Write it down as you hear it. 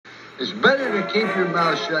It's better to keep your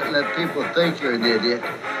mouth shut and let people think you're an idiot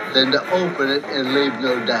than to open it and leave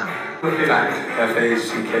no doubt. Fact.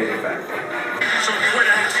 F-A-C-K, fact. So quit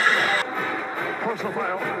asking. Personal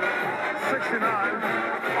foul. 69.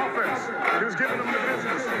 Offense. He was giving them the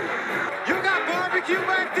business. You got barbecue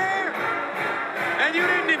back there, and you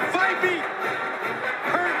didn't invite me.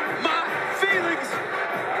 Hurt my feelings.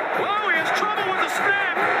 Whoa, he has trouble with the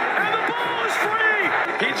snap, and the ball is free.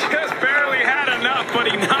 He just barely had enough, but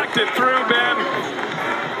he knocked it through, Ben.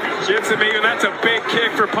 Gets him even. That's a big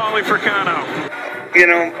kick for Paulie Fricano. You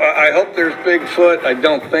know, I hope there's Bigfoot. I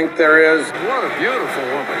don't think there is. What a beautiful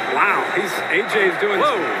woman. Wow. AJ's doing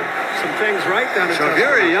some things right down the So if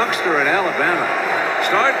you're a youngster in Alabama,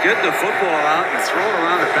 start getting the football out and throw it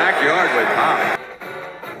around the backyard with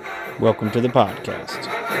Pop. Welcome to the podcast.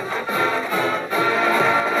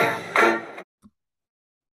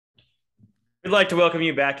 We'd like to welcome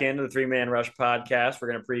you back into the Three Man Rush podcast.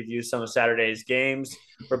 We're going to preview some of Saturday's games.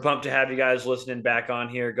 We're pumped to have you guys listening back on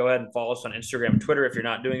here. Go ahead and follow us on Instagram and Twitter if you're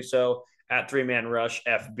not doing so, at Three Man Rush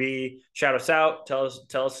FB. Shout us out. Tell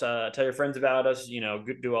your friends about us. You know,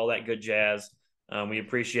 do all that good jazz. We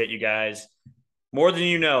appreciate you guys more than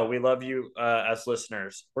you know. We love you as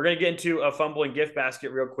listeners. We're going to get into a fumble and gift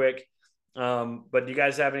basket real quick. But do you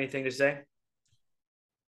guys have anything to say?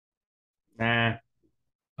 Nah.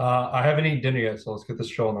 I haven't eaten dinner yet, so let's get this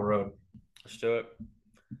show on the road. Let's do it.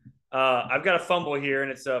 I've got a fumble here,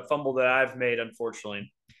 and it's a fumble that I've made,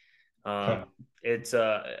 unfortunately. It's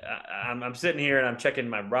I'm sitting here and I'm checking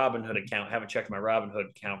my Robinhood account. I haven't checked my Robinhood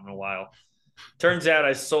account in a while. Turns out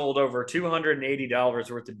I sold over $280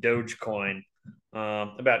 worth of Dogecoin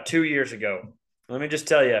about 2 years ago. Let me just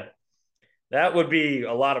tell you, that would be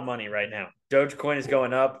a lot of money right now. Dogecoin is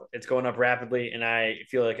going up. It's going up rapidly, and I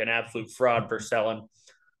feel like an absolute fraud for selling.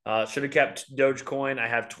 Should have kept Dogecoin. I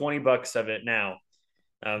have $20 of it now.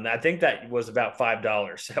 I think that was about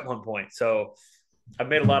 $5 at one point. So I've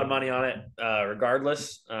made a lot of money on it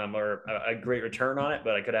regardless, or a great return on it,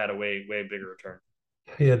 but I could have had a way, way bigger return.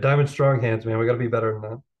 Yeah, diamond strong hands, man. We got to be better than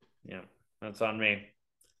that. Yeah, that's on me.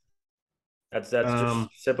 That's just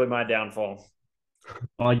simply my downfall.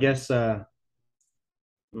 Well, I guess I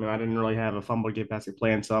didn't really have a fumble gift basket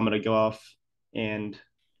plan, so I'm going to go off and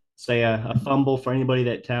say a fumble for anybody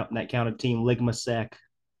that counted Team Ligma Sec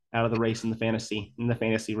out of the race in the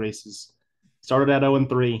fantasy races. Started at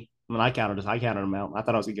 0-3. I counted them out. I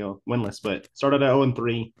thought I was going to go winless, but started at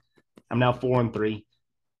 0-3. I'm now 4-3.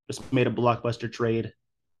 Just made a blockbuster trade.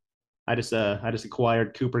 I just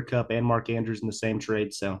acquired Cooper Kupp and Mark Andrews in the same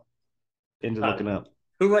trade, so things are looking up.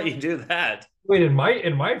 Who let you do that? Wait, in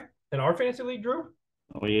our fantasy league, Drew?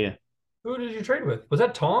 Oh yeah. Who did you trade with? Was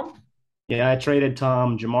that Tom? Yeah, I traded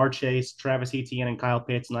Tom, Jamar Chase, Travis Etienne, and Kyle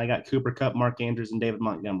Pitts, and I got Cooper Kupp, Mark Andrews, and David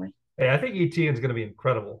Montgomery. Hey, I think Etienne's going to be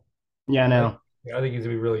incredible. Yeah, I know. Yeah, I think he's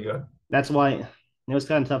going to be really good. That's why it was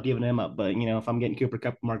kind of tough giving him up, but if I'm getting Cooper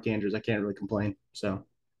Kupp, Mark Andrews, I can't really complain. So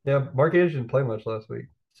yeah, Mark Andrews didn't play much last week.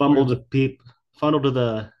 Funneled to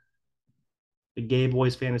the Gay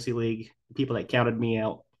Boys Fantasy League. People that counted me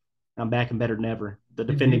out. I'm back and better than ever. The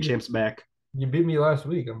defending champ's back. You beat me last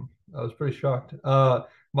week. I was pretty shocked.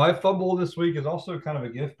 My fumble this week is also kind of a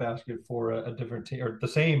gift basket for a different team, or the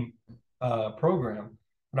same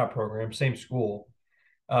same school.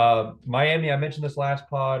 Miami, I mentioned this last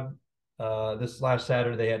pod. This last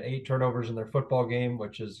Saturday, they had 8 turnovers in their football game,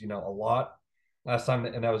 which is, a lot. Last time,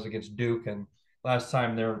 and that was against Duke. And last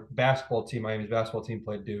time their Miami's basketball team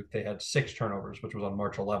played Duke, they had 6 turnovers, which was on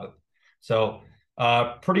March 11th. So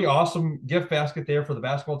pretty awesome gift basket there for the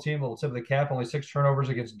basketball team. A little tip of the cap, only 6 turnovers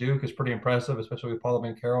against Duke is pretty impressive, especially with Paolo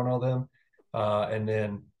Banchero and all them. And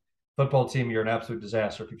then football team, you're an absolute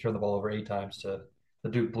disaster if you turn the ball over 8 times to the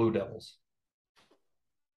Duke Blue Devils.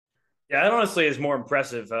 Yeah, that honestly is more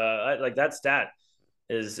impressive. That stat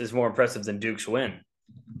is more impressive than Duke's win.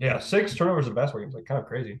 Yeah, 6 turnovers in basketball games, kind of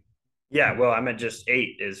crazy. Yeah, well, I meant just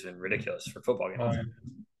 8 is ridiculous for football games.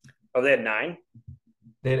 Oh, they had 9?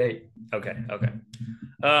 They had 8. Okay.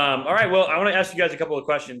 All right, well, I want to ask you guys a couple of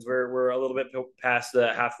questions. We're a little bit past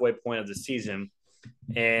the halfway point of the season,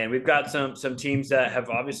 and we've got some teams that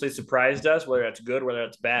have obviously surprised us, whether that's good, whether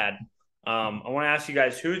that's bad. I want to ask you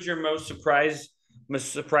guys, who's your most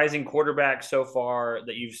surprising quarterback so far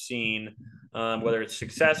that you've seen, whether it's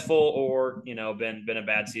successful or been a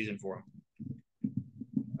bad season for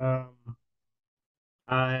him?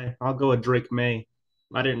 I'll go with Drake May.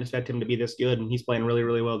 I didn't expect him to be this good, and he's playing really,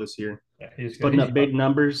 really well this year. Yeah, he's putting up big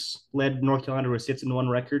numbers. Led North Carolina to a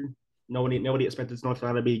 6-1 record. Nobody expected North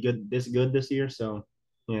Carolina to be good this year. So,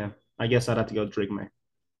 yeah, I guess I'd have to go with Drake May.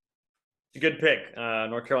 It's a good pick.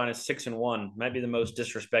 North Carolina's 6-1, might be the most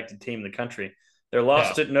disrespected team in the country. Their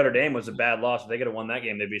loss to Notre Dame was a bad loss. If they could have won that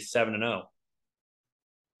game, they'd be 7-0.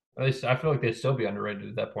 At least I feel like they'd still be underrated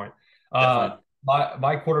at that point.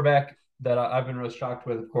 My quarterback that I've been really shocked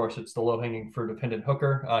with, of course, it's the low-hanging fruit of Hendon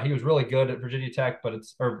Hooker. He was really good at Virginia Tech, but it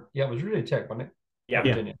was Virginia Tech, wasn't it? Yeah,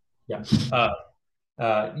 Virginia. Yeah.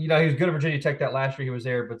 He was good at Virginia Tech that last year he was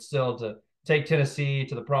there, but still to take Tennessee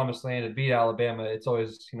to the promised land and beat Alabama, it's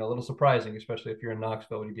always a little surprising, especially if you're in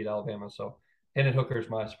Knoxville when you beat Alabama. So Hendon Hooker is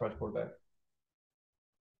my surprise quarterback.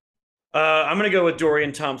 I'm going to go with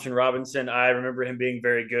Dorian Thompson-Robinson. I remember him being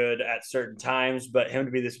very good at certain times, but him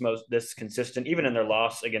to be this consistent, even in their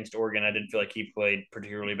loss against Oregon, I didn't feel like he played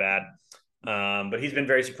particularly bad. But he's been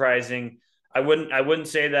very surprising. I wouldn't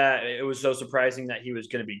say that it was so surprising that he was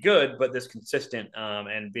going to be good, but this consistent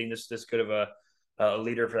and being this good of a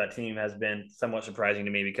leader for that team has been somewhat surprising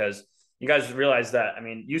to me, because you guys realize that,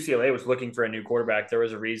 UCLA was looking for a new quarterback. There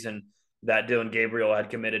was a reason that Dylan Gabriel had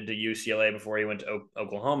committed to UCLA before he went to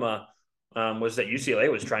Oklahoma. Was that UCLA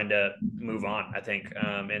was trying to move on, I think.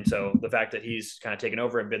 And so the fact that he's kind of taken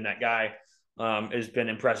over and been that guy has been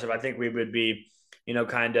impressive. I think we would be,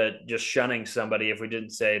 kind of just shunning somebody if we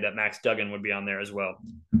didn't say that Max Duggan would be on there as well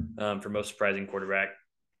for most surprising quarterback.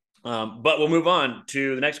 But we'll move on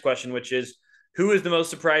to the next question, which is, who is the most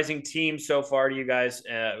surprising team so far to you guys?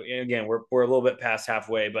 Again, we're a little bit past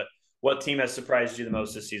halfway, but what team has surprised you the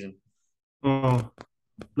most this season?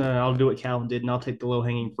 I'll do what Calvin did, and I'll take the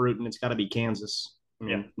low-hanging fruit, and it's got to be Kansas.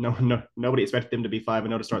 Nobody expected them to be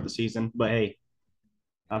 5-0 to start the season, but hey,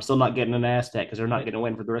 I'm still not getting an Aztec because they're not going to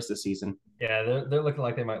win for the rest of the season. Yeah, they're looking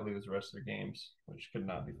like they might lose the rest of their games, which could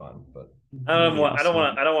not be fun. But I don't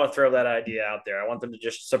want to throw that idea out there. I want them to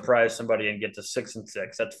just surprise somebody and get to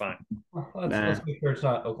 6-6. That's fine. Let's make sure it's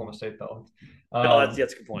not Oklahoma State though. That's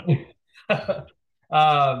a good point.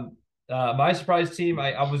 My surprise team,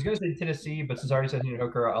 I was going to say Tennessee, but since I already said Hendon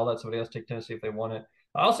Hooker, I'll let somebody else take Tennessee if they want it.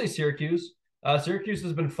 I'll say Syracuse. Syracuse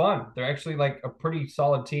has been fun. They're actually like a pretty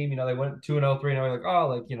solid team. They went 2-0,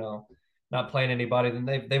 3-0. Not playing anybody. Then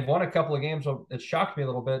they've won a couple of games, so it shocked me a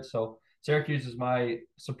little bit. So Syracuse is my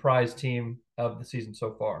surprise team of the season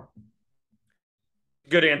so far.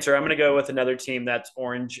 Good answer. I'm going to go with another team that's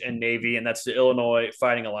orange and navy, and that's the Illinois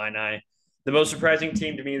Fighting Illini. The most surprising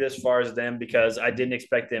team to me this far is them, because I didn't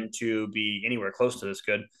expect them to be anywhere close to this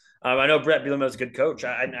good. I know Brett Bielema is a good coach.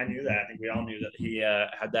 I knew that. I think we all knew that he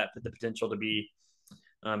had the potential to be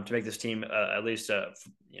to make this team at least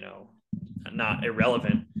not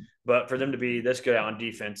irrelevant. But for them to be this good on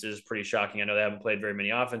defense is pretty shocking. I know they haven't played very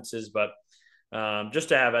many offenses, but just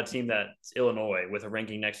to have a team that's Illinois with a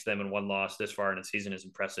ranking next to them and one loss this far in the season is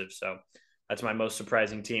impressive. So that's my most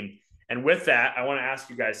surprising team. And with that, I want to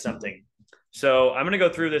ask you guys something. So I'm going to go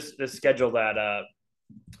through this schedule that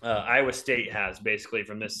Iowa State has basically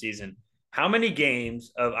from this season. How many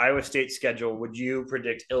games of Iowa State's schedule would you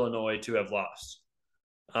predict Illinois to have lost?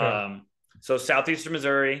 Sure. So Southeastern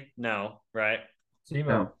Missouri, no, right?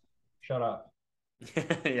 No. Shut up.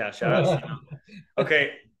 Yeah, shut up.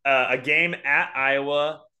 Okay, a game at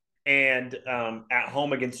Iowa and at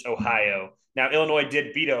home against Ohio. Now, Illinois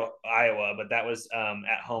did beat Iowa, but that was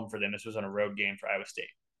at home for them. This was on a road game for Iowa State.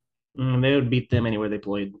 They would beat them anywhere they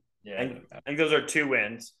played. Yeah, I think those are 2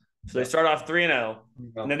 wins. So they start off 3-0,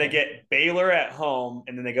 and then they get Baylor at home,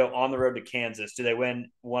 and then they go on the road to Kansas. Do they win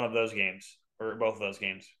one of those games or both of those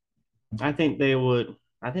games? I think they would.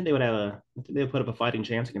 I think they would put up a fighting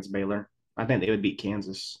chance against Baylor. I think they would beat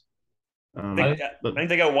Kansas. I think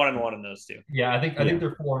they go 1-1 in those 2. Yeah, I think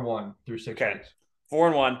they're 4-1 through 6 weeks.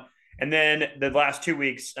 4-1, and then the last 2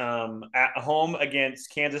 weeks at home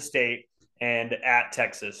against Kansas State and at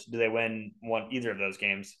Texas. Do they win either of those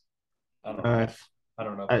games? I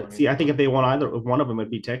don't know. I think if they won either one of them,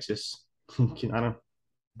 it'd be Texas. I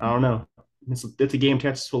don't know. It's a game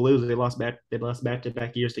Texas will lose. They lost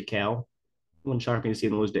back-to-back years to Cal. It wouldn't shock me to see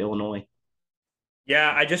them lose to Illinois.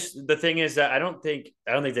 Yeah, the thing is that I don't think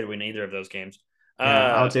they'd win either of those games.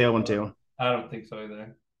 I would say 0-2. I don't think so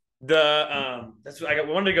either. I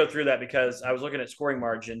wanted to go through that because I was looking at scoring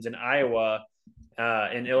margins, and Iowa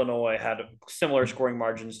and Illinois had similar scoring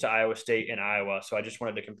margins to Iowa State and Iowa. So I just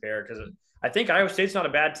wanted to compare, because I think Iowa State's not a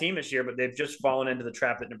bad team this year, but they've just fallen into the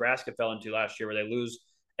trap that Nebraska fell into last year, where they lose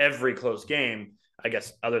every close game, I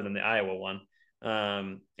guess, other than the Iowa one.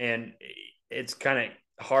 And it's kind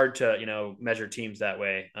of hard to, measure teams that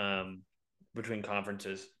way between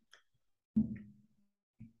conferences.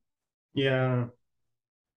 Yeah.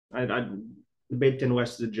 The Big Ten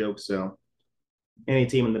West is a joke, so any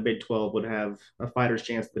team in the Big 12 would have a fighter's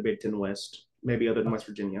chance at the Big Ten West, maybe other than West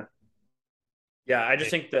Virginia. Yeah, I just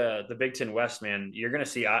think the Big Ten West, man, you're going to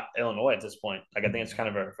see Illinois at this point. Like, I think it's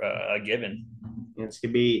kind of a given. And it's going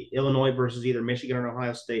to be Illinois versus either Michigan or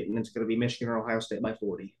Ohio State, and it's going to be Michigan or Ohio State by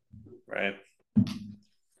 40. Right.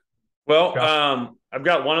 Well, I've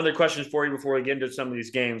got one other question for you before we get into some of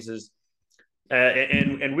these games. Is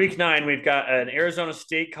in Week 9 we've got an Arizona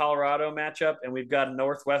State Colorado matchup, and we've got a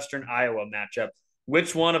Northwestern Iowa matchup.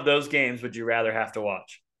 Which one of those games would you rather have to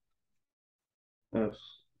watch?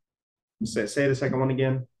 Say the second one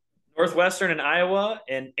again. Northwestern and Iowa,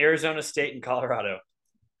 and Arizona State and Colorado.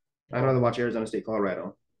 I'd rather watch Arizona State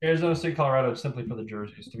Colorado. Arizona State Colorado simply for the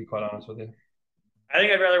jerseys, to be quite honest with you. I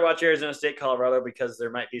think I'd rather watch Arizona State Colorado because there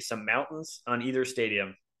might be some mountains on either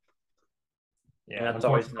stadium. Yeah, that's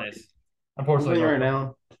always nice. Unfortunately, right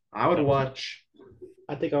now, I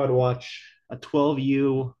think I would watch a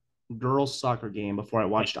 12U girls soccer game before I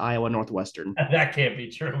watched Iowa Northwestern. That can't be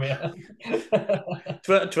true, man.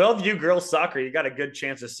 12U girls soccer, you got a good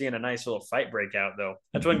chance of seeing a nice little fight break out, though.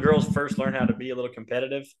 That's when girls first learn how to be a little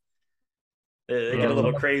competitive. They get a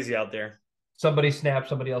little crazy out there. Somebody snaps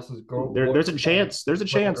somebody else's goal. There's a chance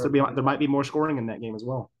there might be more scoring in that game as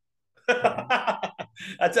well.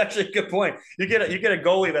 That's actually a good point. You get a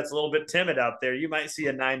goalie that's a little bit timid out there, you might see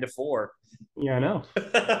a 9-4. Yeah, I know.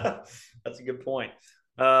 That's a good point.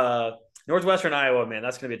 Northwestern Iowa, man,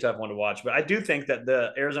 that's going to be a tough one to watch. But I do think that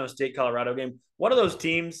the Arizona State Colorado game, one of those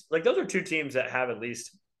teams, like those are two teams that have at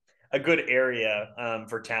least a good area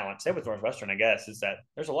for talent. Same with Northwestern, I guess, is that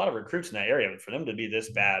there's a lot of recruits in that area, but for them to be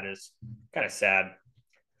this bad is kind of sad.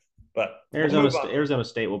 But Arizona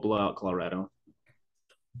State will blow out Colorado.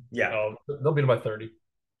 Yeah, they'll beat them by 30.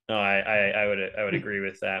 No, I would agree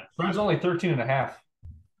with that. It's only 13.5. Come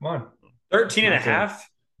on, 13.5.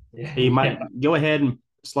 Yeah. You might go ahead and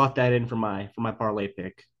slot that in for my parlay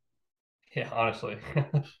pick. Yeah, honestly.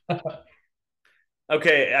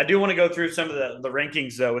 Okay, I do want to go through some of the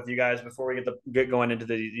rankings though with you guys before we get going into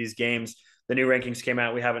these games. The new rankings came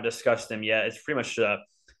out. We haven't discussed them yet. It's pretty much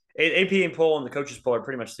AP poll and the coaches poll are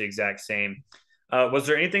pretty much the exact same. Was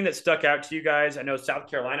there anything that stuck out to you guys? I know South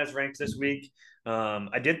Carolina's ranked this week.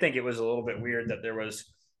 I did think it was a little bit weird that there was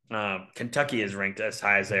Kentucky is ranked as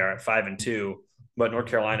high as they are at 5-2, but North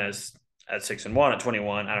Carolina is at 6-1 at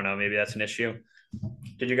 21. I don't know. Maybe that's an issue.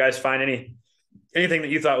 Did you guys find anything that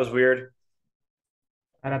you thought was weird?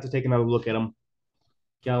 I'd have to take another look at them.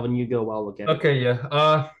 Calvin, you go while I look at it. Okay,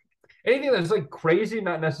 yeah. Anything that's like crazy,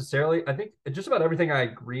 not necessarily. I think just about everything I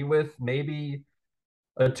agree with. Maybe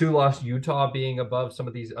a 2-loss Utah being above some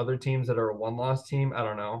of these other teams that are a 1-loss team. I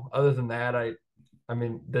don't know. Other than that, I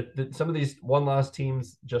mean, some of these 1-loss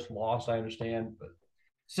teams just lost. I understand, but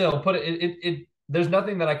still, there's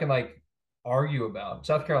nothing that I can like argue about.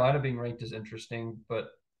 South Carolina being ranked is interesting, but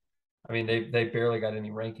I mean, they barely got any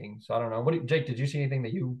rankings, so I don't know. Jake? Did you see anything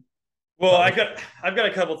that you? Well, I've got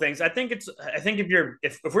a couple things. I think if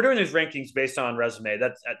we're doing these rankings based on resume,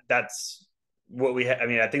 that's what we. I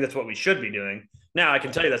mean, I think that's what we should be doing. Now, I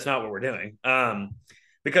can tell you that's not what we're doing.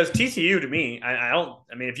 Because TCU to me, I don't.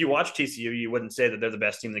 I mean, if you watch TCU, you wouldn't say that they're the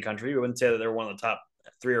best team in the country. You wouldn't say that they're one of the top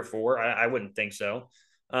 3 or 4. I wouldn't think so.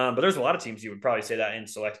 But there's a lot of teams you would probably say that in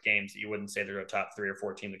select games that you wouldn't say they're a top 3 or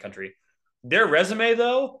 4 team in the country. Their resume,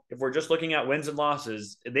 though, if we're just looking at wins and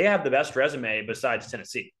losses, they have the best resume besides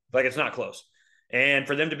Tennessee. Like, it's not close. And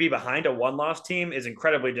for them to be behind a 1-loss team is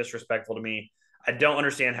incredibly disrespectful to me. I don't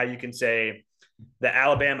understand how you can say that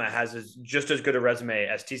Alabama has just as good a resume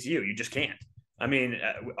as TCU. You just can't. I mean,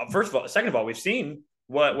 second of all, we've seen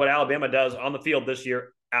what Alabama does on the field this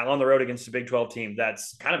year on the road against the Big 12 team.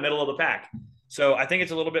 That's kind of middle of the pack. So I think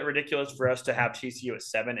it's a little bit ridiculous for us to have TCU at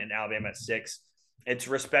 7 and Alabama at 6. It's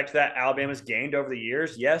respect that Alabama's gained over the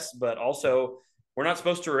years, yes, but also we're not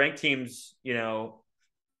supposed to rank teams,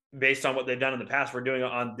 based on what they've done in the past. We're doing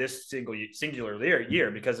it on this singular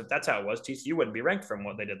year because if that's how it was, TCU wouldn't be ranked from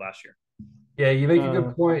what they did last year. Yeah, you make a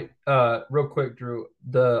good point. Real quick, Drew.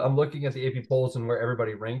 I'm looking at the AP polls and where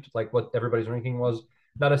everybody ranked, like what everybody's ranking was.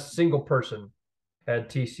 Not a single person had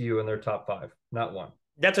TCU in their top 5. Not one.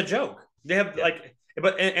 That's a joke. They have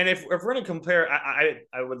if we're going to compare,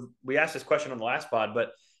 we asked this question on the last pod,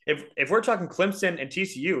 but if we're talking Clemson and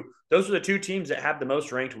TCU, those are the 2 teams that have the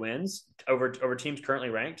most ranked wins over teams currently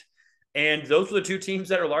ranked. And those are the 2 teams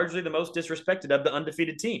that are largely the most disrespected of the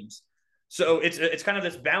undefeated teams. So it's kind of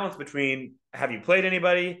this balance between have you played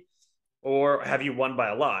anybody or have you won by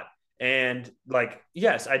a lot? And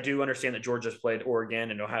yes, I do understand that Georgia's played Oregon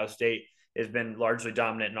and Ohio State has been largely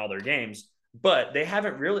dominant in all their games, but they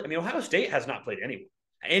haven't really. I mean, Ohio State has not played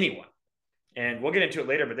anyone. And we'll get into it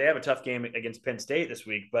later, but they have a tough game against Penn State this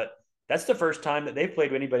week. But that's the first time that they've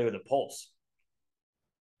played anybody with a pulse.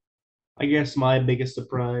 I guess my biggest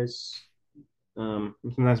surprise I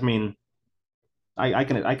mean, I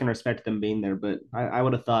can respect them being there, but I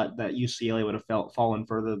would have thought that UCLA would have fallen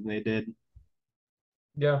further than they did.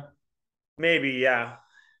 Yeah. Maybe, yeah.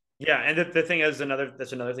 Yeah, and the thing is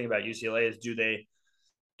that's another thing about UCLA is do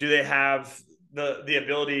they have the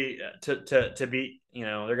ability to beat,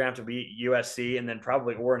 they're gonna have to beat USC and then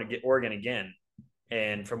probably Oregon again.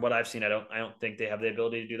 And from what I've seen, I don't think they have the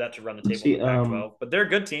ability to do that, to run the table See, in the Pac-12. But they're a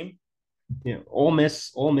good team. Ole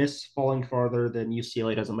Miss falling farther than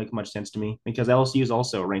UCLA doesn't make much sense to me because LSU is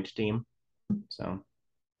also a ranked team. So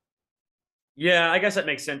Yeah, I guess that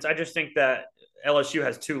makes sense. I just think that LSU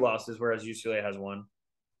has 2 losses, whereas UCLA has 1.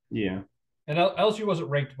 yeah, And LSU wasn't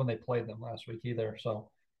ranked when they played them last week either. So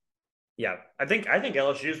Yeah, I think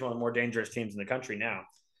LSU is one of the more dangerous teams in the country now.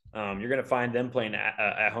 You're going to find them playing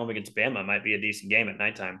at home against Bama. Might be a decent game at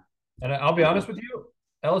nighttime. And I'll be honest with you,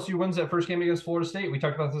 LSU wins that first game against Florida State. We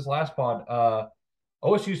talked about this last pod.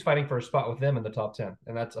 OSU's fighting for a spot with them in the top 10,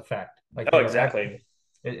 and that's a fact. Oh, exactly.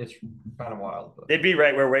 It's kind of wild. But. They'd be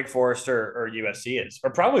right where Wake Forest or USC is,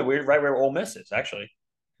 or probably right where Ole Miss is, actually.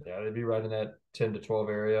 Yeah, they'd be right in that 10 to 12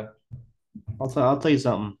 area. I'll tell you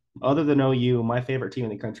something. Other than OU, my favorite team in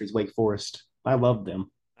the country is Wake Forest. I love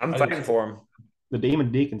them. I'm fighting for them. The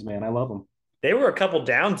Demon Deacons, man, I love them. They were a couple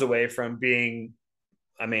downs away from being,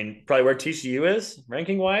 probably where TCU is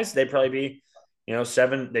ranking wise. They'd probably be,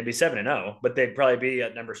 7. They'd be 7-0, but they'd probably be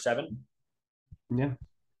at number 7. Yeah.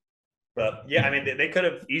 But yeah, they could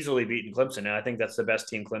have easily beaten Clemson, and I think that's the best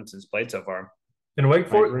team Clemson's played so far. And Wake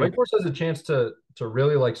Forest has a chance to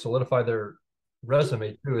really solidify their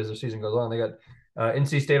resume too as the season goes on. They got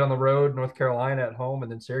NC State on the road, North Carolina at home,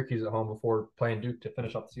 and then Syracuse at home before playing Duke to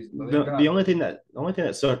finish off the season. The only thing that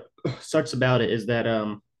sucks about it is that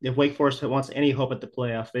if Wake Forest wants any hope at the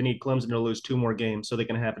playoff, they need Clemson to lose 2 more games so they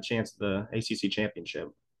can have a chance at the ACC championship.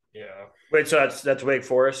 Yeah. Wait, so that's Wake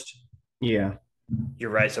Forest? Yeah. You're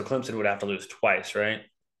right. So Clemson would have to lose twice, right?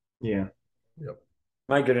 Yeah. Yep.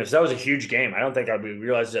 My goodness, that was a huge game. I don't think we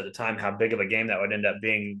realized at the time how big of a game that would end up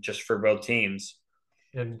being just for both teams.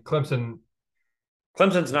 And Clemson's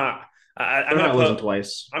not. I'm not losing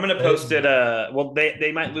twice. I'm going to post it. Well,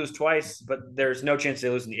 they might lose twice, but there's no chance they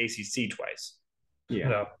lose in the ACC twice.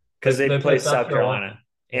 Yeah, because they play South Carolina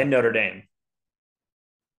and Notre Dame.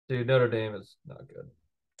 Dude, Notre Dame is not good.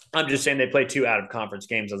 I'm just saying they play 2 out of conference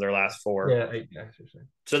games of their last 4. Yeah.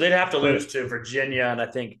 So they'd have to lose to Virginia and I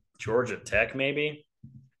think Georgia Tech, maybe.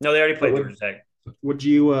 No, they already played Georgia Tech. Would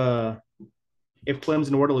you, if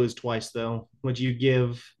Clemson were to lose twice, though, would you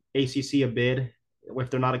give ACC a bid if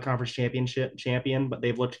they're not a conference champion, but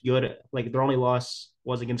they've looked good? Like their only loss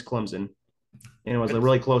was against Clemson, and it was a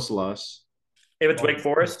really close loss. If it's Wake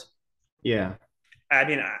Forest? Yeah. I'm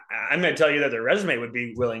going to tell you that their resume would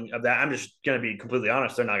be willing of that. I'm just going to be completely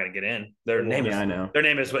honest. They're not going to get in. Their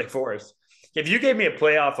name is Wake Forest. If you gave me a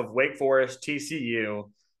playoff of Wake Forest, TCU,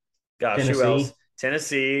 Tennessee. Who else?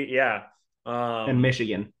 Tennessee, yeah. And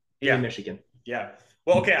Michigan. Yeah. Michigan. Yeah.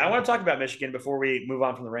 Well, okay, I want to talk about Michigan before we move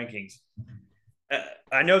on from the rankings.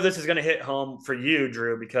 I know this is going to hit home for you,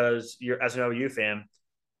 Drew, because you're as an OU fan.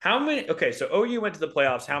 So OU went to the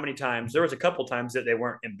playoffs how many times? There was a couple times that they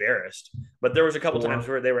weren't embarrassed, but there was a couple times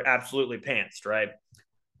where they were absolutely pantsed, right?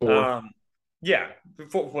 4.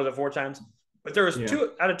 Was it 4 times? But there was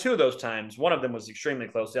 2 out of 2 of those times. One of them was extremely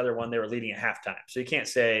close. The other one, they were leading at halftime. So you can't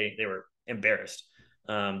say they were embarrassed.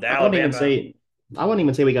 I wouldn't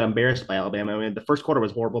even say we got embarrassed by Alabama. The first quarter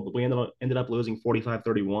was horrible, but we ended up losing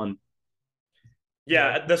 45-31.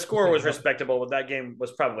 Yeah, the score was respectable, but that game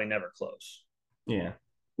was probably never close. Yeah.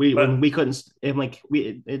 We couldn't –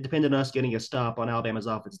 it depended on us getting a stop on Alabama's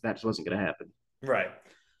offense. That just wasn't going to happen. Right.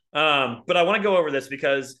 But I want to go over this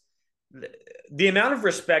because the amount of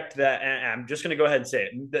respect that – and I'm just going to go ahead and say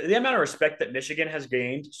it. The amount of respect that Michigan has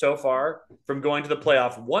gained so far from going to the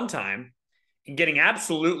playoff one time and getting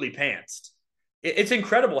absolutely pantsed, it's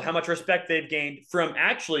incredible how much respect they've gained from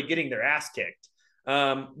actually getting their ass kicked.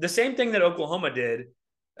 The same thing that Oklahoma did.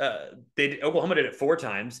 Oklahoma did it 4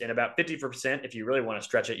 times, and about 50%, if you really want to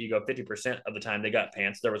stretch it, you go 50% of the time they got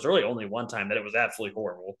pants. There was really only one time that it was absolutely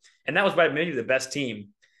horrible, and that was by maybe the best team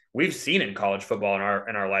we've seen in college football in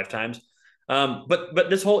our lifetimes. But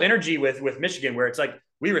this whole energy with Michigan, where it's like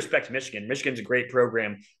we respect Michigan. Michigan's a great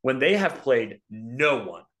program. When they have played no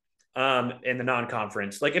one in the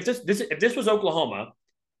non-conference, like if this was Oklahoma,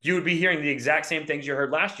 you would be hearing the exact same things you heard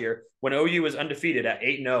last year when OU was undefeated at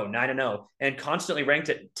 8-0, 9-0, and constantly ranked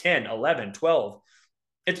at 10, 11, 12.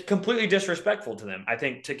 It's completely disrespectful to them, I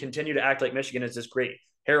think, to continue to act like Michigan is this great,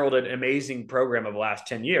 heralded, amazing program of the last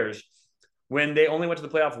 10 years when they only went to the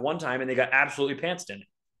playoff one time and they got absolutely pantsed in it.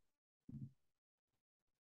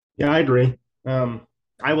 Yeah, I agree.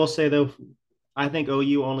 I will say, though, I think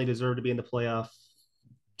OU only deserved to be in the playoff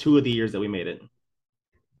 2 of the years that we made it,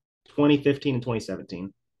 2015 and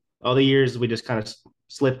 2017. All the years we just kind of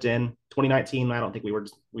slipped in. 2019, I don't think we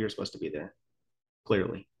were supposed to be there.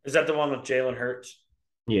 Clearly. Is that the one with Jalen Hurts?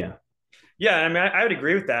 Yeah. Yeah, I mean, I would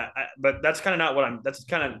agree with that, but that's kind of not what I'm. That's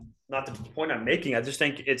kind of not the point I'm making. I just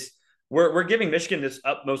think we're giving Michigan this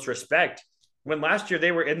utmost respect when last year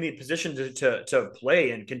they were in the position to play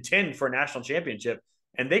and contend for a national championship,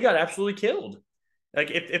 and they got absolutely killed. Like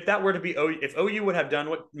if that were to be if OU would have done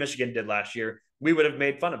what Michigan did last year, we would have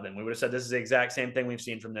made fun of them. We would have said this is the exact same thing we've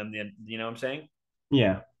seen from them. You know what I'm saying?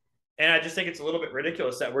 Yeah. And I just think it's a little bit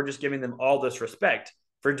ridiculous that we're just giving them all this respect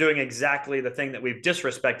for doing exactly the thing that we've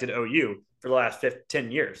disrespected OU for the last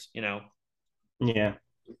 10 years, you know? Yeah.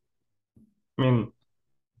 I mean,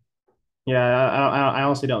 yeah, I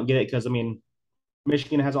honestly don't get it because, I mean,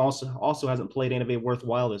 Michigan has also hasn't played anybody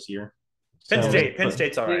worthwhile this year. Penn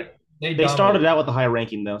State's all right. They started out with a high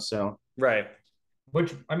ranking, though, so. Right.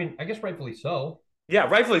 Which, I mean, I guess rightfully so. Yeah,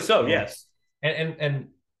 rightfully so, yes. And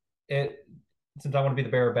since I want to be the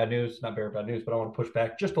bearer of bad news, not bearer of bad news, but I want to push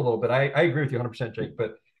back just a little bit. I agree with you 100%, Jake.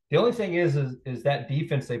 But the only thing is that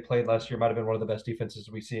defense they played last year might have been one of the best defenses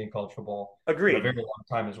we see in college football. Agreed. For a very long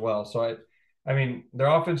time as well. So I mean, their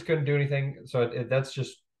offense couldn't do anything. So that's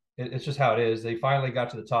just it's just how it is. They finally got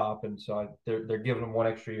to the top, and so they're giving them one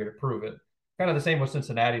extra year to prove it. Kind of the same with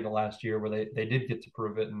Cincinnati the last year, where they did get to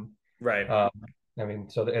prove it. And right. I mean,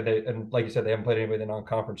 so they and like you said, they haven't played anybody in the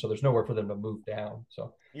non-conference, so there's nowhere for them to move down.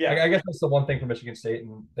 So yeah, I guess that's the one thing for Michigan State,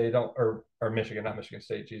 and they don't, or Michigan, not Michigan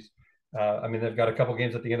State. Geez, I mean, they've got a couple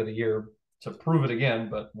games at the end of the year to prove it again,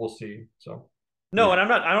 but we'll see. So no, yeah.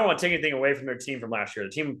 And I don't want to take anything away from their team from last year.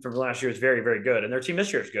 The team from last year is very, very good, and their team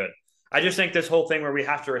this year is good. I just think this whole thing where we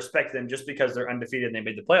have to respect them just because they're undefeated and they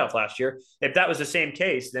made the playoff last year. If that was the same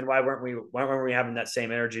case, then why weren't we having that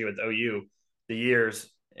same energy with OU the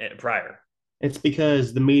years prior? It's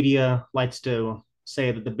because the media likes to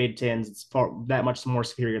say that the Big Ten is that much more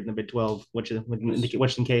superior than the Big 12, which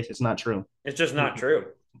in case it's not true. It's just not true.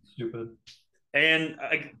 Stupid. And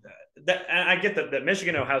I get that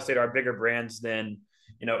Michigan and Ohio State are bigger brands than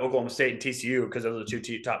Oklahoma State and TCU because those are the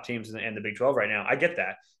two top teams in the Big 12 right now. I get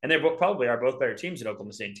that, and they probably are both better teams than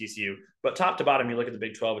Oklahoma State and TCU. But top to bottom, you look at the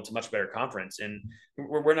Big 12; it's a much better conference, and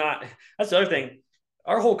we're not. That's the other thing.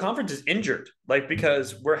 Our whole conference is injured,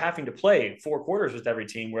 because we're having to play 4 quarters with every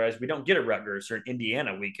team, whereas we don't get a Rutgers or an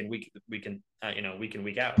Indiana week in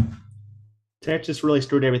week out. Texas really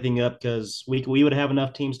screwed everything up because we would have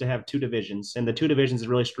enough teams to have 2 divisions, and the 2 divisions is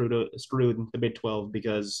really screwed the Big 12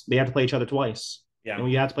 because they have to play each other twice. Yeah, and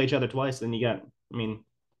when you have to play each other twice, then it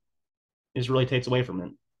just really takes away from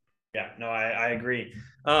it. Yeah, no, I agree.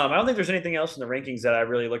 I don't think there's anything else in the rankings that I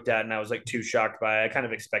really looked at and I was too shocked by. I kind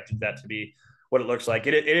of expected that to be what it looks like.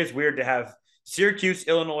 It is weird to have Syracuse,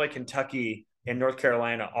 Illinois, Kentucky, and North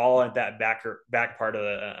Carolina all at that back part of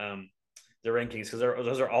the rankings because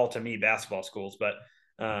those are all to me basketball schools. But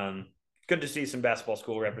good to see some basketball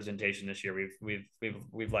school representation this year.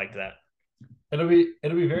 We've liked that. It'll be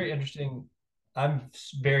very interesting. I'm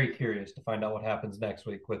very curious to find out what happens next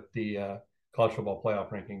week with the college football playoff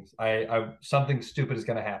rankings. I something stupid is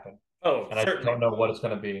going to happen. Oh, and certainly. I don't know what it's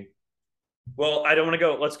going to be. Well, I don't want to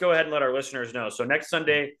go. Let's go ahead and let our listeners know. So next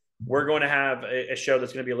Sunday, we're going to have a show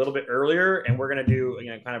that's going to be a little bit earlier, and we're going to do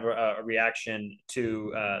kind of a reaction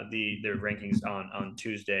to the rankings on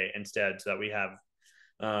Tuesday instead, so that we have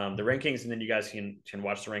the rankings, and then you guys can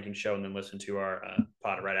watch the ranking show and then listen to our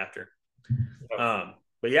pod right after.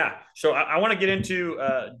 But yeah, so I want to get into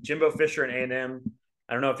Jimbo Fisher and A&M.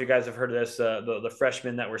 I don't know if you guys have heard of this, the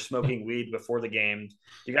freshmen that were smoking weed before the game.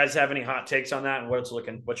 Do you guys have any hot takes on that? And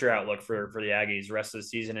what's your outlook for the Aggies the rest of the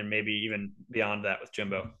season and maybe even beyond that with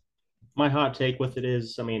Jimbo? My hot take with it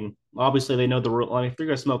is, obviously they know the rule. If they're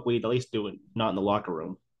going to smoke weed, at least do it not in the locker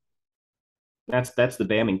room. That's the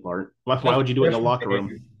damning part. Why would you do it in the locker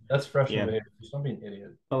room? That's freshman behavior. Don't be an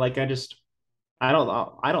idiot. But I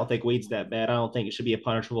don't think weed's that bad. I don't think it should be a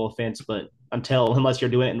punishable offense. But unless you're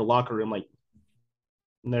doing it in the locker room,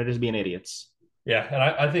 they're just being idiots. Yeah,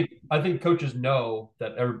 and I think coaches know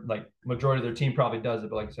that majority of their team probably does it,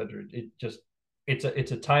 but like I said,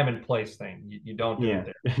 it's a time and place thing. You don't do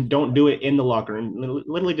it there. Don't do it in the locker room.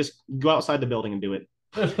 Literally, just go outside the building and do it.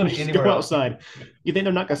 Just go outside. You think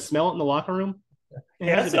they're not gonna smell it in the locker room?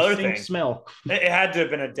 That's the other thing. Smell. It had to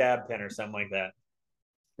have been a dab pen or something like that.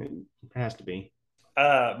 It has to be.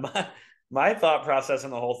 My thought process on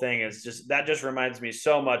the whole thing is just reminds me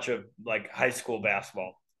so much of high school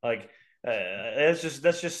basketball. That's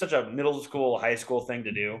just such a middle school, high school thing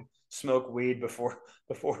to do. Smoke weed before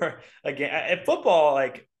a game. At football,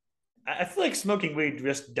 I feel like smoking weed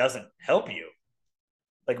just doesn't help you.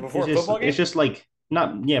 Like before It's a just football game? it's just like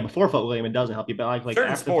not before football game it doesn't help you, but like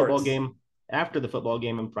Certain after the football sports.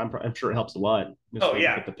 game, I'm sure it helps a lot. Just Oh, like,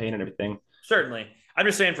 yeah. with the pain and everything. Certainly. I'm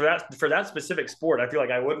just saying for that specific sport, I feel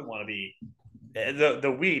like I wouldn't want to be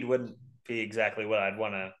the weed wouldn't be exactly what I'd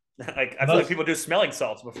want to like. I feel like people do smelling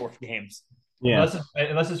salts before games. Yeah.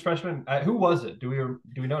 Unless it's freshman. Who was it? Do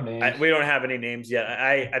we know names? We don't have any names yet.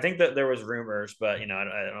 I think that there was rumors, but I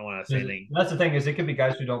don't want to say anything. That's the thing is it could be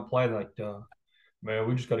guys who don't play like, man,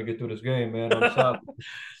 we just got to get through this game, man. I'm sorry.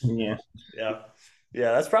 Yeah.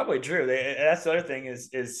 Yeah, that's probably true. That's the other thing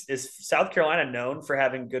is South Carolina known for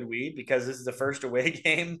having good weed because this is the first away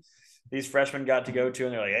game these freshmen got to go to,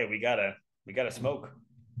 and they're like, hey, we gotta smoke.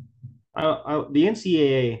 The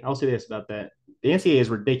NCAA, I'll say this about that. The NCAA is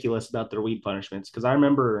ridiculous about their weed punishments because I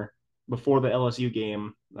remember before the LSU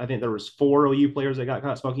game, I think there was 4 OU players that got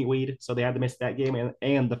caught smoking weed, so they had to miss that game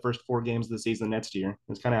and the first 4 games of the season next year.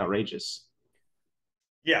 It's kind of outrageous.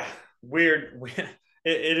 Yeah, weird.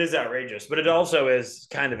 It is outrageous, but it also is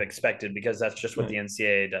kind of expected because that's just what the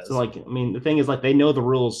NCAA does. So, like, I mean, the thing is, like, they know the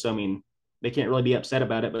rules, so I mean, they can't really be upset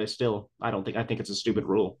about it, but it's still, I think it's a stupid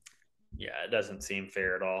rule. Yeah, it doesn't seem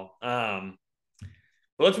fair at all.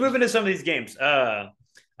 But let's move into some of these games.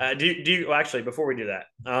 Do you well, actually before we do that,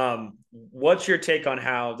 what's your take on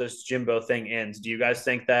how this Jimbo thing ends? Do you guys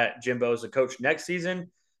think that Jimbo is a coach next season?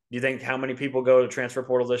 Do you think how many people go to transfer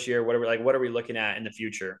portal this year? What are we looking at in the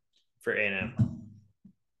future for A&M?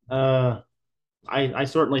 I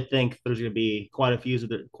certainly think there's going to be not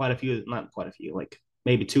quite a few, like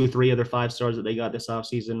maybe 2 or 3 other 5 stars that they got this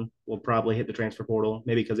offseason will probably hit the transfer portal,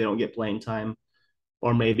 maybe because they don't get playing time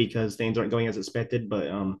or maybe because things aren't going as expected.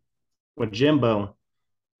 But with Jimbo,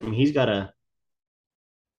 I mean, he's got to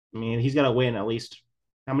win at least.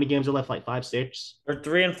 How many games are left? Like 5, 6? They're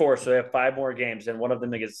 3 and 4, so they have 5 more games, and one of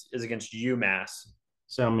them is against UMass.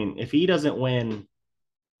 So I mean, if he doesn't win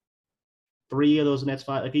 3 of those next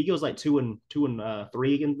 5, if he goes like 2 and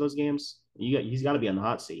 3 in those games, he's got to be on the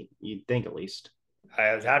hot seat. You'd think at least. I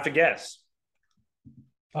have to guess.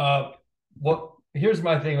 Here's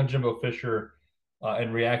my thing on Jimbo Fisher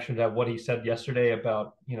in reaction to what he said yesterday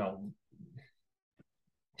about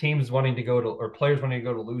teams wanting to go to or players wanting to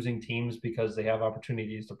go to losing teams because they have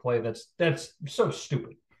opportunities to play. That's so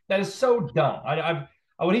stupid. That is so dumb.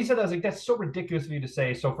 When he said that, I was like, that's so ridiculous of you to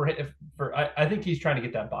say. So I think he's trying to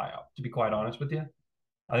get that buyout. To be quite honest with you,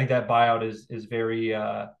 I think that buyout is very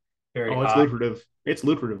very. Oh, it's lucrative. It's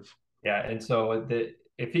lucrative. Yeah, and so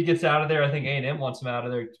if he gets out of there, I think A&M wants him out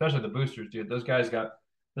of there, especially the boosters, dude. Those guys got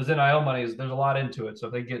those NIL monies. There's a lot into it. So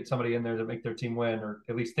if they get somebody in there to make their team win, or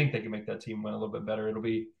at least think they can make that team win a little bit better, it'll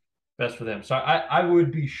be best for them. So I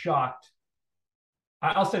would be shocked.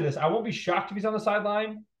 I'll say this: I won't be shocked if he's on the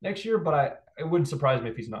sideline next year, but it wouldn't surprise me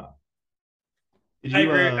if he's not. I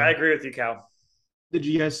agree with you, Cal. Did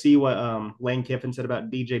you guys see what Lane Kiffin said about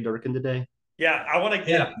DJ Durkin today? Yeah, I want to.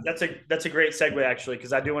 Yeah, that's a great segue actually,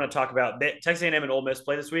 because I do want to talk about Texas A&M and Ole Miss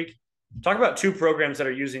play this week. Talk about 2 programs that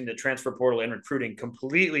are using the transfer portal and recruiting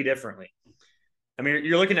completely differently. I mean,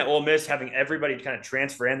 you're looking at Ole Miss having everybody kind of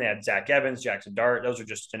transfer in. They had Zach Evans, Jackson Dart. Those are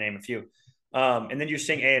just to name a few. And then you're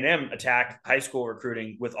seeing A&M attack high school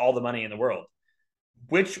recruiting with all the money in the world.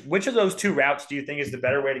 Which of those 2 routes do you think is the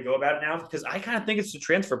better way to go about it now? Because I kind of think it's the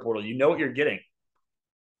transfer portal. You know what you're getting.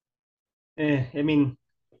 I mean,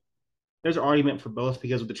 there's an argument for both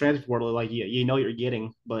because with the transfer portal, like you know what you're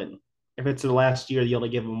getting, but if it's the last year, you only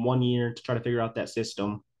give them 1 year to try to figure out that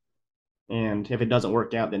system. And if it doesn't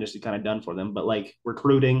work out, then it's just kind of done for them. But like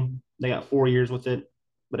recruiting, they got 4 years with it.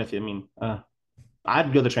 But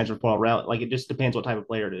I'd go the transfer portal route. Like it just depends what type of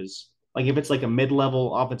player it is. Like if it's like a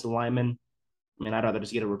mid-level offensive lineman, I mean, I'd rather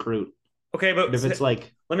just get a recruit. Okay, but if it's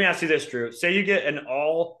like, let me ask you this, Drew. Say you get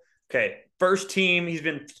first team. He's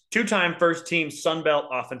been 2-time first team Sun Belt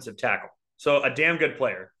offensive tackle, so a damn good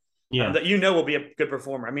player. Yeah, that will be a good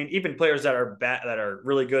performer. I mean, even players that are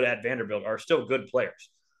really good at Vanderbilt are still good players.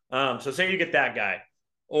 So say you get that guy,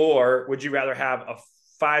 or would you rather have a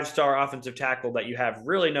 5-star offensive tackle that you have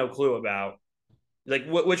really no clue about? Like,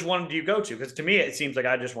 which one do you go to? Because to me, it seems like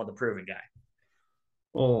I just want the proven guy.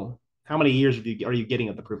 Well, how many years are you getting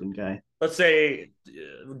of the proven guy? Let's say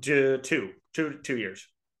 2 years.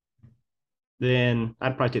 Then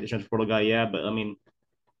I'd probably take the transfer portal guy. Yeah, but I mean,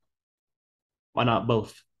 why not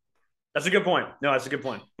both? That's a good point. No, that's a good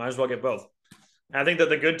point. Might as well get both. And I think that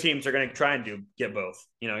the good teams are going to try and get both.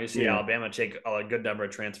 You see Alabama take a good number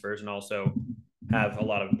of transfers and also have a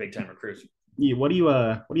lot of big time recruits. Yeah, what do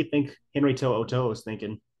you think Henry To'oTo'o is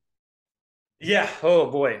thinking? Yeah.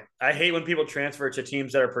 Oh boy, I hate when people transfer to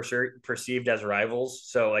teams that are perceived as rivals.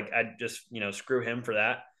 So like, I just screw him for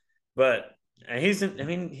that. But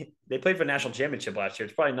And they played for a national championship last year.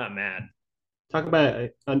 It's probably not mad. Talk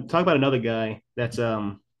about another guy that's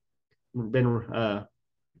been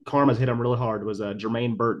karma's hit him really hard was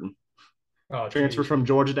Jermaine Burton. Oh, Transferred from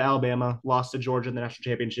Georgia to Alabama, lost to Georgia in the national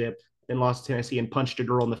championship, then lost to Tennessee and punched a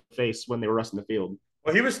girl in the face when they were wrestling the field.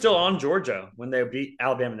 Well, he was still on Georgia when they beat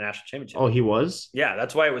Alabama in the national championship. Oh, he was? Yeah,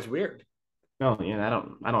 that's why it was weird. No, yeah, I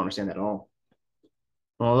don't understand that at all.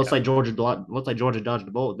 Well, it looks like Georgia dodged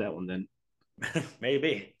a bullet with that one then.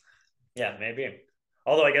 Maybe. Yeah, maybe.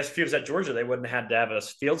 Although I guess if he was at Georgia, they wouldn't have had to have a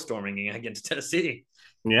field storming against Tennessee.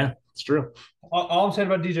 Yeah, it's true. All I'm saying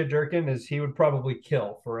about DJ Durkin is he would probably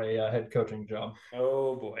kill for a head coaching job.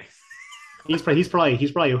 Oh boy. He's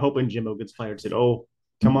probably hoping Jimbo gets fired. Said, "Oh,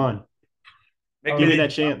 come on, give me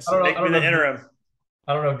that chance. Make me the interim."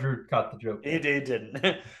 I don't know if Drew caught the joke. He didn't.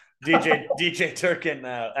 DJ Durkin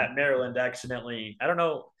at Maryland accidentally. I don't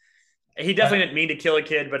know. He definitely didn't mean to kill a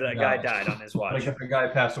kid, but a guy died on his watch. Like a guy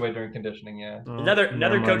passed away during conditioning. Yeah.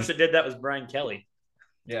 Another coach that did that was Brian Kelly.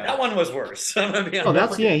 Yeah, that one was worse.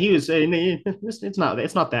 He was saying it's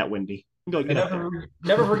not that windy. Never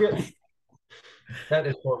forget. That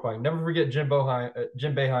is horrifying. Never forget Jim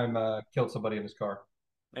Boeheim killed somebody in his car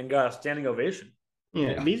and got a standing ovation.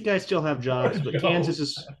 Yeah, these guys still have jobs, but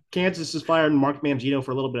Kansas is firing Mark Mangino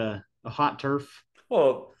for a little bit of a hot turf.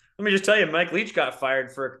 Well, let me just tell you, Mike Leach got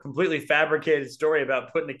fired for a completely fabricated story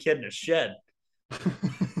about putting a kid in a shed.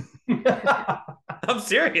 I'm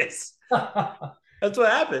serious. That's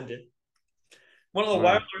what happened. One of the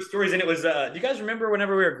wilder stories, and it was. Do you guys remember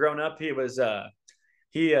whenever we were growing up? He was.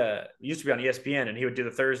 He used to be on ESPN, and he would do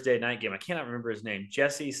the Thursday night game. I cannot remember his name.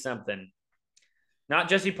 Jesse something. Not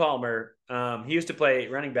Jesse Palmer. He used to play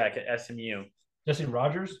running back at SMU. Jesse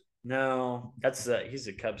Rogers? No, that's he's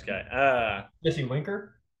a Cubs guy. Jesse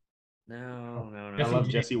Winker? No. I love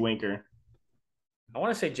Jesse Winker. I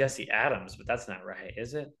want to say Jesse Adams, but that's not right,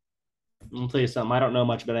 is it? I'll tell you something. I don't know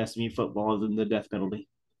much about SMU football other than the death penalty.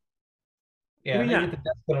 Yeah, they get the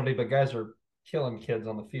death penalty, but guys are killing kids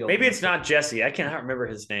on the field. Maybe it's not Jesse. I cannot remember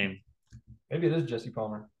his name. Maybe it is Jesse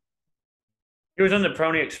Palmer. He was on the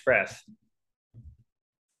Pony Express.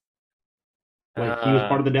 Wait, he was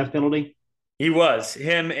part of the death penalty? He was.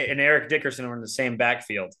 Him and Eric Dickerson were in the same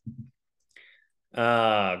backfield.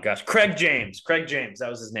 Gosh. Craig James. That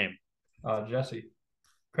was his name. Jesse.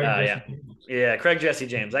 Craig Jesse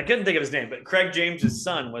James. I couldn't think of his name, but Craig James's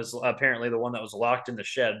son was apparently the one that was locked in the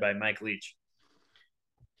shed by Mike Leach.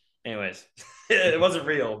 Anyways, it wasn't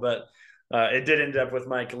real, but it did end up with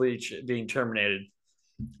Mike Leach being terminated.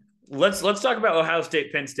 Let's talk about Ohio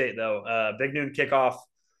State, Penn State, though. Big noon kickoff.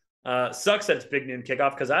 Sucks that it's big noon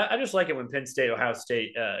kickoff because I just like it when Penn State, Ohio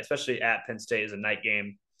State, especially at Penn State, is a night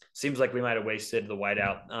game. Seems like we might have wasted the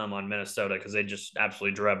whiteout on Minnesota because they just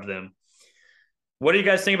absolutely drubbed them. What do you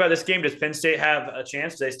guys think about this game? Does Penn State have a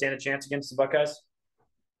chance? Do they stand a chance against the Buckeyes?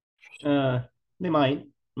 They might.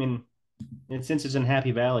 I mean, and since it's in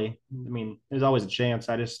Happy Valley, I mean, there's always a chance.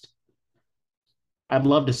 I'd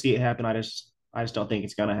love to see it happen. I just don't think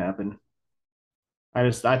it's gonna happen.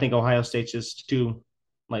 I think Ohio State's just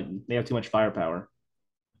they have too much firepower.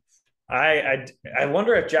 I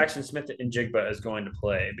wonder if Jackson Smith and Jigba is going to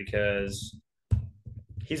play because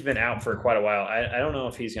he's been out for quite a while. I don't know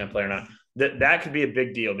if he's going to play or not. That could be a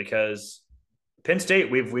big deal because Penn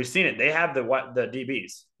State, we've seen it. They have the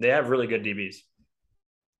DBs. They have really good DBs.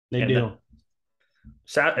 They do.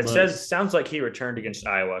 Sounds like he returned against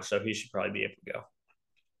Iowa, so he should probably be able to go.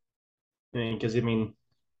 Because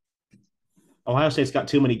Ohio State's got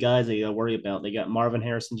too many guys they got to worry about. They got Marvin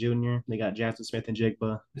Harrison Jr. They got Jackson Smith and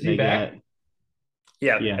Jigba. Is he back?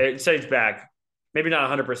 Yeah. It says he's back. Maybe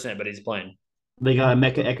not 100%, but he's playing. They got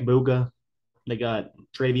Emeka Ekbuga. They got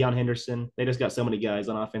Travion Henderson. They just got so many guys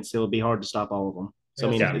on offense. So it'll be hard to stop all of them.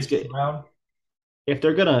 So it's good. If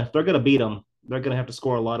they're gonna beat them, they're gonna have to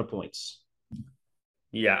score a lot of points.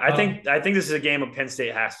 Yeah, I think this is a game of Penn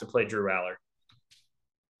State has to play Drew Aller.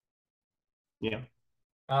 Yeah.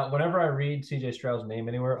 Whenever I read CJ Stroud's name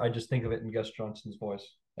anywhere, I just think of it in Gus Johnson's voice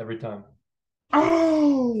every time.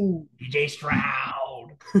 Oh, CJ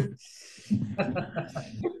Stroud!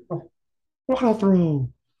 What a throw!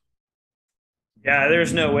 Yeah,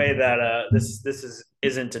 there's no way that this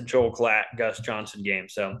isn't a Joel Klatt Gus Johnson game.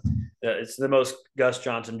 So it's the most Gus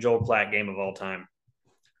Johnson Joel Klatt game of all time.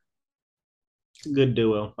 Good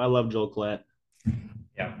duo. I love Joel Klatt.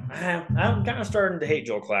 Yeah, I'm kind of starting to hate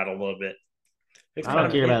Joel Klatt a little bit. I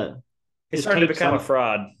don't care about it. He's starting to become a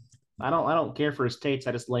fraud. I don't care for his takes.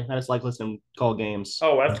 I just like listening to him call games.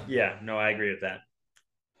 Oh, I agree with that.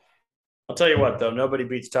 I'll tell you what, though, nobody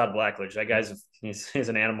beats Todd Blackledge. That guy's he's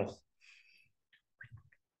an animal.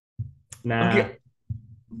 Nah.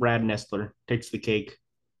 Brad Nestler takes the cake.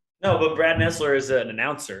 No, but Brad Nestler is an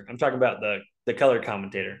announcer. I'm talking about the color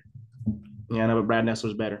commentator. Yeah, I know, but Brad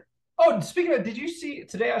Nestler's better. Oh, speaking of, did you see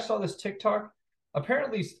today? I saw this TikTok.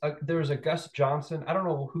 Apparently, there's a Gus Johnson. I don't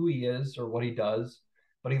know who he is or what he does,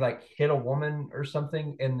 but he like hit a woman or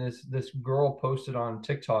something. And this girl posted on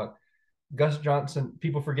TikTok, Gus Johnson.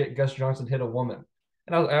 People forget Gus Johnson hit a woman,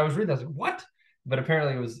 and I was reading. I was like, what? But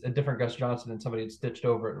apparently, it was a different Gus Johnson, and somebody had stitched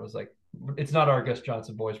over it and was like, "It's not our Gus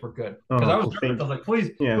Johnson, boys. We're good." Because I was nervous. I was like, "Please,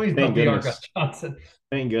 please don't be our Gus Johnson."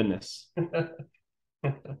 Thank goodness.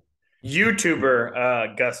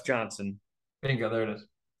 YouTuber Gus Johnson. Bingo, there it is.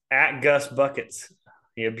 At Gus Buckets.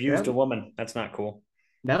 He abused a woman. That's not cool.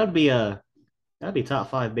 That'd be top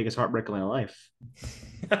 5 biggest heartbreak of my life.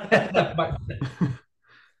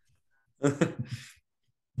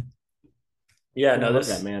 Yeah, no,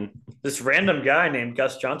 this random guy named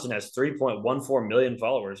Gus Johnson has 3.14 million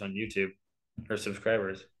followers on YouTube or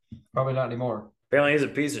subscribers. Probably not anymore. Apparently he's a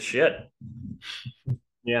piece of shit.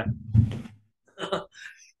 Yeah.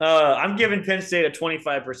 I'm giving Penn State a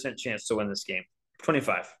 25% chance to win this game.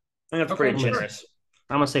 25. I think that's pretty generous.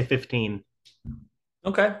 I'm going to say 15.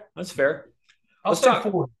 Okay, that's fair. I'll say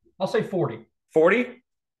 40. I'll say 40. 40?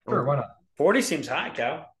 Sure, why not? 40 seems high,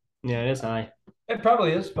 Cal. Yeah, it is high. It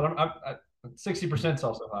probably is, but I'm 60% is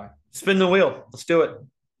also high. Spin the wheel. Let's do it.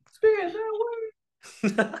 Spin that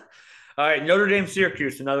wheel. All right, Notre Dame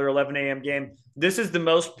Syracuse, another 11 a.m. game. This is the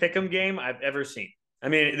most pick'em game I've ever seen. I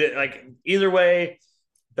mean, like either way,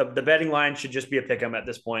 the betting line should just be a pick'em at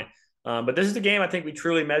this point. But this is the game I think we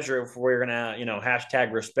truly measure if we're gonna,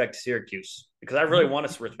 hashtag respect Syracuse, because I really want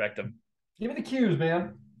us to respect them. Give me the cues,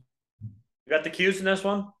 man. You got the cues in this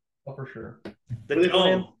one? Oh, for sure. The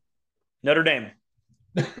Dome. Notre Dame.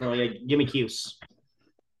 Oh yeah, give me cues.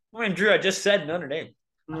 I mean, Drew, I just said Notre Dame.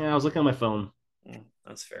 Yeah, I was looking at my phone.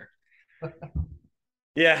 That's fair.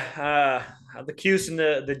 Yeah, the Cuse and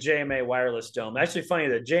the JMA Wireless Dome. Actually, funny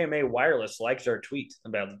that JMA Wireless likes our tweet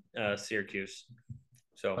about Syracuse.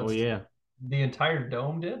 So, oh yeah, the entire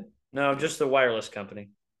dome did? No, just the wireless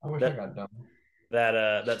company. I wish I got dome.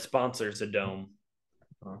 That sponsors the dome.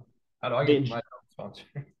 How do I get my dome sponsor?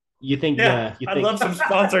 You think? Yeah, you I'd think... love some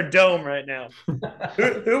sponsored dome right now.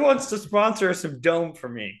 who wants to sponsor some dome for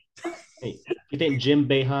me? Hey, you think Jim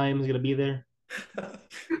Boeheim is gonna be there?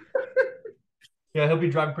 Yeah, he'll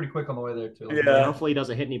be driving pretty quick on the way there too. Yeah, hopefully he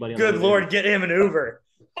doesn't hit anybody. Good Lord, get him an Uber.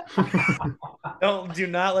 Do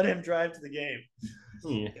not let him drive to the game.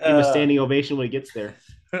 Give him a standing ovation when he gets there.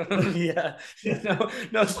 Yeah,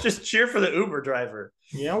 no, it's just cheer for the Uber driver.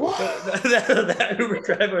 Yeah, that Uber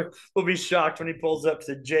driver will be shocked when he pulls up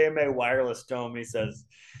to the JMA Wireless Dome. He says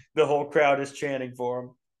the whole crowd is chanting for him.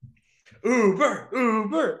 Uber,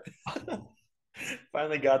 Uber.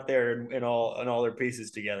 Finally got there in all their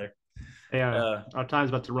pieces together. Yeah, our time's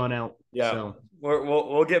about to run out. Yeah, so.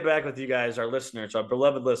 we'll get back with you guys, our listeners, our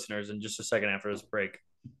beloved listeners, in just a second after this break.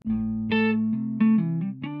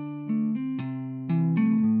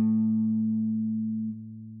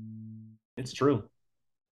 It's true.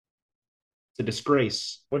 It's a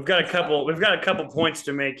disgrace. We've got a couple points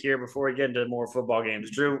to make here before we get into more football games.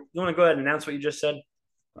 Drew, you want to go ahead and announce what you just said?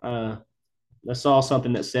 I saw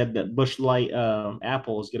something that said that Busch Light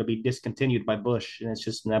Apple is going to be discontinued by Busch, and it's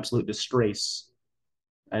just an absolute disgrace.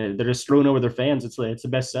 They're just throwing over their fans. It's a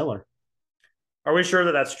bestseller. Are we sure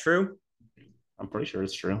that that's true? I'm pretty sure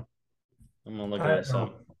it's true. I'm gonna look at it.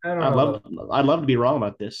 So I'd love to be wrong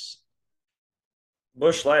about this.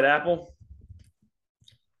 Busch Light Apple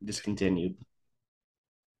discontinued.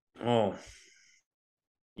 Oh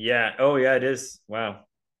yeah, it is. Wow.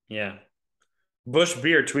 Yeah. Busch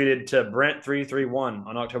Beer tweeted to Brent331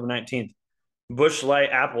 on October 19th. Busch Light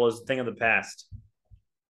Apple is a thing of the past.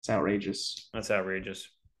 It's outrageous. That's outrageous.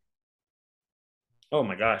 Oh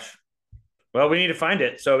my gosh. Well, we need to find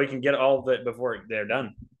it so we can get all of it before they're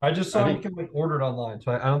done. I just saw you can order it online,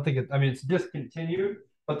 so I don't think it's discontinued,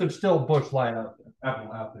 but there's still Busch Light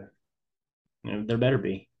Apple out there. Yeah, there better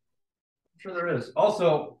be. I'm sure there is.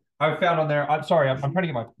 Also, I found on there. I'm sorry, I'm trying to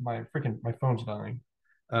get my phone's dying.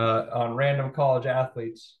 On Random College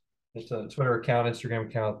Athletes, it's a Twitter account, Instagram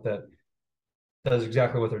account that does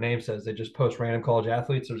exactly what their name says. They just post Random College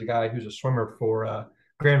Athletes. There's a guy who's a swimmer for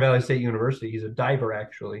Grand Valley State University. He's a diver,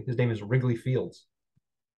 actually. His name is Wrigley Fields.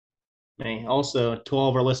 Hey, also, to all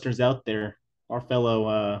of our listeners out there, our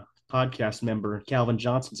fellow podcast member, Calvin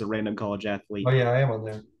Johnson's a Random College Athlete. Oh, yeah, I am on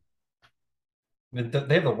there.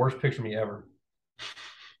 They have the worst picture of me ever.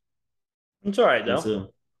 It's all right,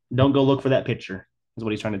 though. Don't go look for that picture, is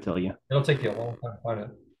what he's trying to tell you. It'll take you a long time to find it.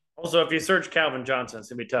 Also, if you search Calvin Johnson, it's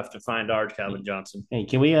going to be tough to find our Calvin Johnson. Hey,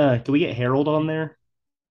 can we get Harold on there?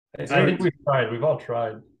 I think we've tried. We've all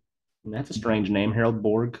tried. That's a strange name, Harold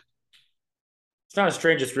Borg. It's not as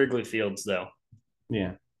strange as Wrigley Fields, though.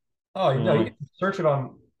 Yeah. Oh, you can search it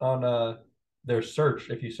on their search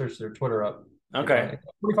if you search their Twitter up. Okay.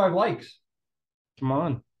 45 likes. Come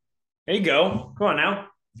on. There you go. Come on now.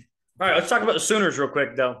 All right, let's talk about the Sooners real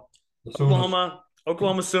quick, though.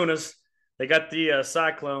 Oklahoma Sooners. They got the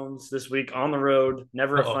Cyclones this week on the road.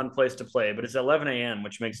 Never a fun place to play, but it's 11 a.m.,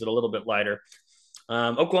 which makes it a little bit lighter.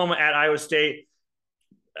 Oklahoma at Iowa State.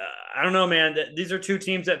 I don't know, man. These are two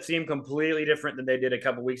teams that seem completely different than they did a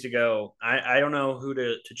couple weeks ago. I don't know who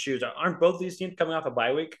to choose. Aren't both these teams coming off a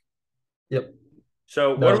bye week? Yep.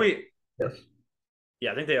 So what are we? Yes.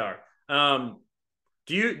 Yeah, I think they are.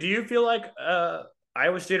 Do you feel like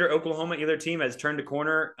Iowa State or Oklahoma, either team has turned a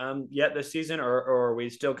corner yet this season, or are we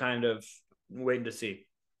still kind of waiting to see?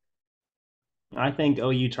 I think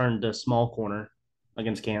OU turned a small corner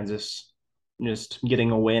against Kansas. Just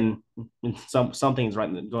getting a win. Something's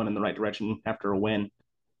going in the right direction after a win.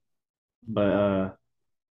 But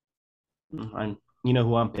you know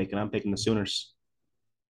who I'm picking. I'm picking the Sooners.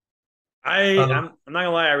 I'm not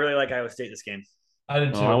gonna lie. I really like Iowa State this game. I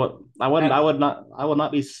did too. I would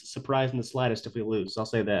not be surprised in the slightest if we lose. I'll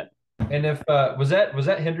say that. And if was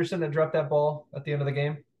that Henderson that dropped that ball at the end of the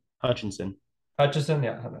game? Hutchinson.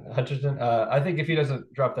 Yeah, Hutchinson. I think if he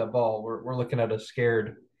doesn't drop that ball, we're looking at a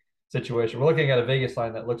scared situation. We're looking at a Vegas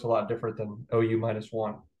line that looks a lot different than OU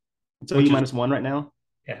 -1. It's OU -1 right now.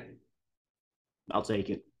 Yeah, I'll take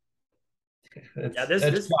it.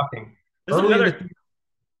 It's shocking. Early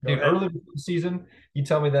in the season, you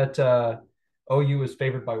tell me that OU is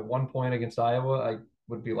favored by 1 point against Iowa, I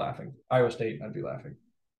would be laughing. Iowa State, I'd be laughing.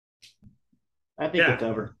 I think we'll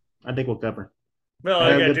cover. Well,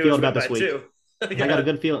 I got a good feeling about this week. Too. I got a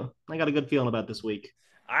good feeling about this week.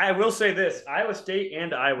 I will say this: Iowa State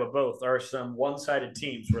and Iowa both are some one-sided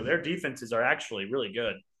teams where their defenses are actually really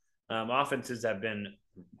good. Offenses have been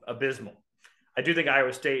abysmal. I do think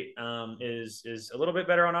Iowa State is a little bit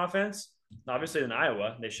better on offense, obviously, than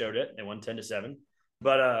Iowa. They showed it. They won 10-7.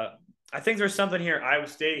 But I think there's something here. Iowa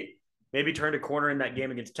State maybe turned a corner in that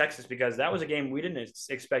game against Texas because that was a game we didn't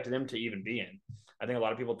expect them to even be in. I think a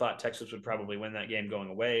lot of people thought Texas would probably win that game going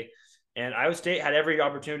away. And Iowa State had every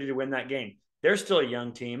opportunity to win that game. They're still a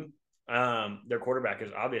young team. Their quarterback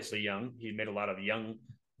is obviously young. He made a lot of young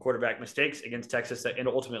quarterback mistakes against Texas that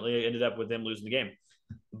ultimately ended up with them losing the game.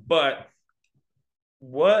 But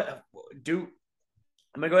I'm going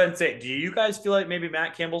to go ahead and say, do you guys feel like maybe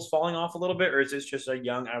Matt Campbell's falling off a little bit, or is this just a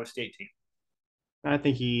young Iowa State team? I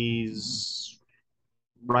think he's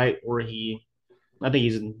right where I think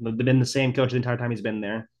he's been the same coach the entire time he's been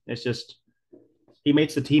there. It's just he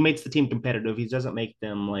makes the team competitive. He doesn't make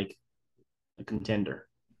them like a contender.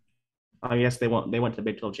 I guess they went to the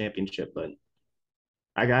Big 12 championship, but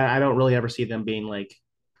I don't really ever see them being like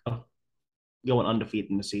going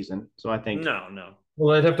undefeated in the season. So I think no.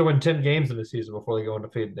 Well, they'd have to win 10 games in the season before they go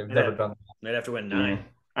undefeated. They've never done that. They'd have to win 9. Yeah.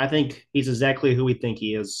 I think he's exactly who we think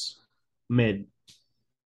he is. Mid.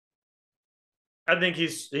 I think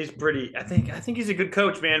he's pretty. I think he's a good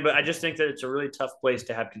coach, man. But I just think that it's a really tough place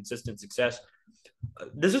to have consistent success.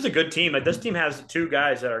 This is a good team. Like, this team has 2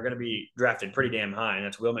 guys that are going to be drafted pretty damn high, and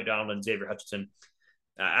that's Will McDonald and Xavier Hutchinson.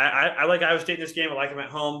 I like Iowa State in this game. I like them at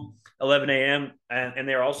home, 11 a.m., and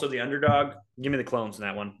they're also the underdog. Give me the Clones in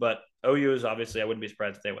that one. But OU is obviously, I wouldn't be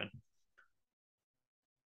surprised if they win.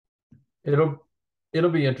 It'll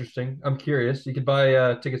be interesting. I'm curious. You could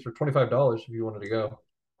buy tickets for $25 if you wanted to go.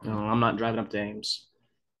 No, I'm not driving up to Ames.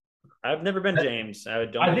 I've never been to Ames. I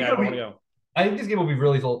want to go. I think this game will be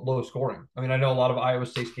really low scoring. I mean, I know a lot of Iowa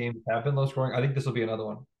State's games have been low scoring. I think this will be another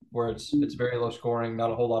one where it's very low scoring,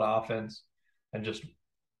 not a whole lot of offense, and just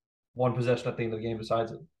one possession at the end of the game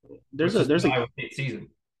decides it. There's a Iowa State season.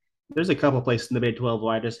 There's a couple places in the Big 12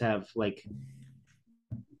 where I just have like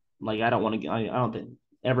I don't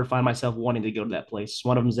ever find myself wanting to go to that place.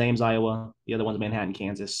 One of them's Ames, Iowa. The other one's Manhattan,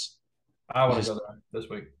 Kansas. I want to go there this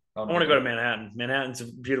week. I want to go to Manhattan. Manhattan's a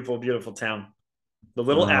beautiful, beautiful town. The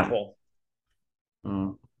little apple.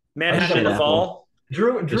 Manhattan in the fall.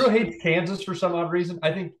 Drew hates Kansas for some odd reason.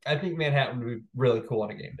 I think Manhattan would be really cool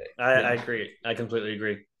on a game day. I agree. I completely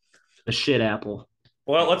agree. The shit apple.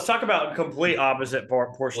 Well, let's talk about a complete opposite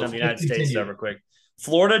portion of the United States real quick.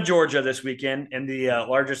 Florida, Georgia this weekend in the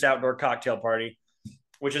largest outdoor cocktail party,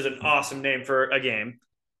 which is an awesome name for a game.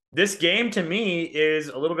 This game, to me, is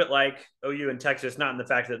a little bit like OU and Texas, not in the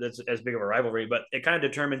fact that it's as big of a rivalry, but it kind of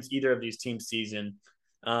determines either of these teams' season.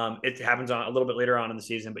 It happens a little bit later on in the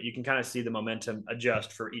season, but you can kind of see the momentum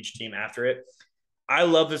adjust for each team after it. I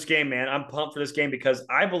love this game, man. I'm pumped for this game because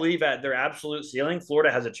I believe at their absolute ceiling,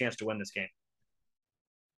 Florida has a chance to win this game.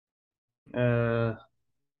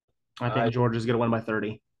 I think Georgia's going to win by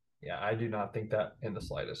 30. Yeah, I do not think that in the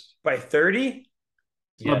slightest. By 30?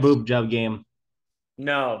 It's a boob job game.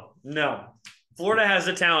 No. Florida has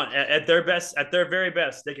the talent at their best, at their very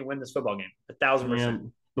best. They can win this football game 1,000%. Yeah,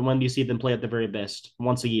 but when do you see them play at the very best?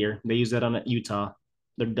 Once a year. They use that on Utah.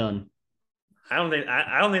 They're done. I don't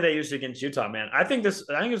think they used it against Utah, man. I think this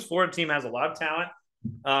Florida team has a lot of talent.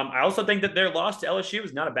 I also think that their loss to LSU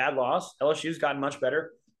is not a bad loss. LSU's gotten much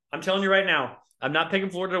better. I'm telling you right now, I'm not picking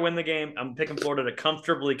Florida to win the game. I'm picking Florida to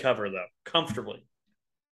comfortably cover, though. Comfortably.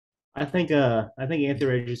 I think Anthony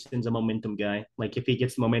Richardson's a momentum guy. Like if he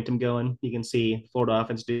gets the momentum going, you can see Florida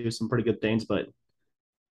offense do some pretty good things. But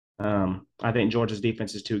I think Georgia's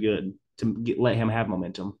defense is too good to let him have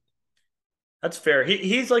momentum. That's fair.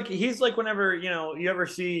 He's like whenever you ever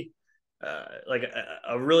see like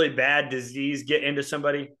a really bad disease get into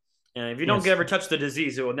somebody, and if you don't ever touch the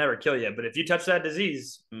disease, it will never kill you. But if you touch that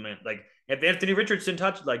disease, like if Anthony Richardson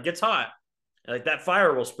gets hot, like that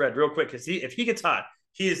fire will spread real quick. Because if he gets hot,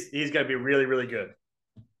 he's going to be really, really good.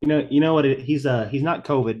 You know what? He's not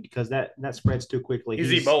COVID because that spreads too quickly.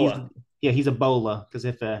 He's Ebola. He's Ebola because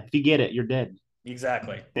if you get it, you're dead.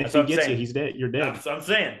 Exactly. If he gets you, he's dead. You're dead. That's what I'm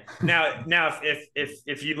saying. Now,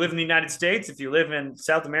 if you live in the United States, if you live in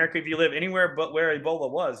South America, if you live anywhere but where Ebola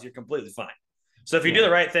was, you're completely fine. So if you do the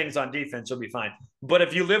right things on defense, you'll be fine. But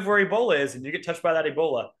if you live where Ebola is and you get touched by that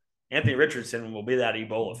Ebola, Anthony Richardson will be that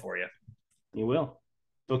Ebola for you. He will.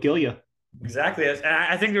 He'll kill you. Exactly. And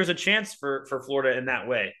I think there's a chance for Florida in that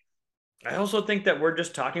way. I also think that we're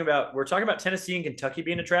talking about Tennessee and Kentucky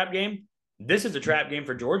being a trap game. This is a trap game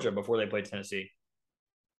for Georgia before they play Tennessee.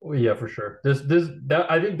 Well, yeah, for sure.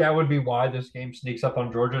 I think that would be why this game sneaks up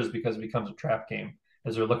on Georgia, is because it becomes a trap game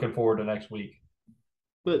as they're looking forward to next week.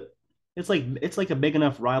 But it's like a big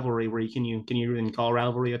enough rivalry where can you even call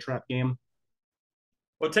rivalry a trap game?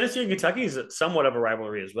 Well, Tennessee and Kentucky is somewhat of a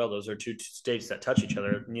rivalry as well. Those are two states that touch each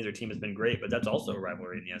other. Neither team has been great, but that's also a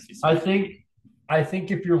rivalry in the SEC. I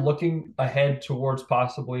think if you're looking ahead towards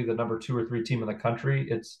possibly the number 2 or 3 team in the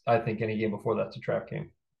country, I think any game before that's a trap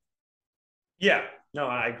game. Yeah, no,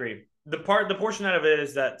 I agree. The portion out of it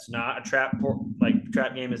is that it's not a trap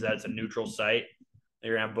game, is that it's a neutral site.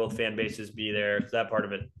 You're gonna have both fan bases be there. So that part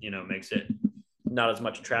of it, makes it not as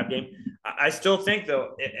much a trap game. I still think,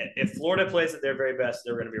 though, if Florida plays at their very best,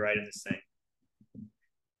 they're going to be right in this thing.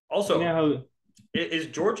 Also, is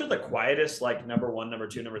Georgia the quietest, like, number 1, number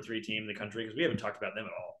 2, number 3 team in the country? Because we haven't talked about them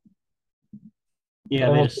at all.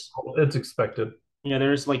 Yeah, it's expected. Yeah,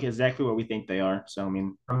 they're just like exactly what we think they are. So, I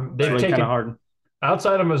mean, it's really kind of hard.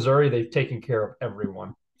 Outside of Missouri, they've taken care of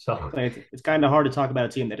everyone. So it's kind of hard to talk about a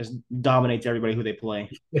team that just dominates everybody who they play.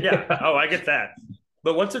 Yeah. Oh, I get that.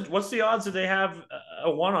 But what's the odds that they have a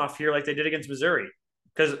one-off here like they did against Missouri?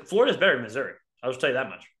 Because Florida's better than Missouri. I'll just tell you that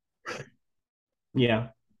much. Yeah,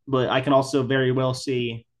 but I can also very well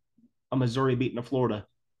see a Missouri beating a Florida.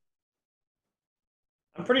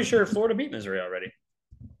 I'm pretty sure Florida beat Missouri already.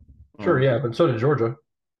 Sure, yeah, but so did Georgia.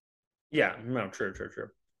 Yeah, no, true.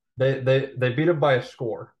 They beat them by a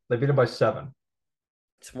score. They beat them by 7.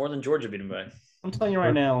 It's more than Georgia beat them by. I'm telling you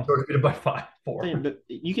right now. Georgia beat them by 5-4.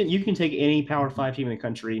 You can take any Power 5 team in the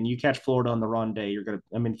country, and you catch Florida on the wrong day.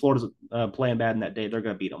 Florida's playing bad in that day. They're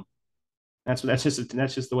gonna beat them. That's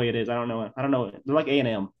just the way it is. I don't know. They're like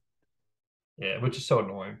A&M. Yeah, which is so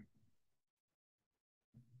annoying.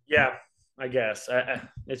 Yeah, I guess.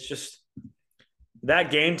 It's just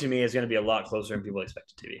that game to me is going to be a lot closer than people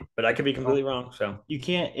expect it to be. But I could be completely wrong. So you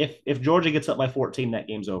can't. If Georgia gets up by 14, that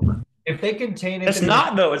game's over. If they contain, it's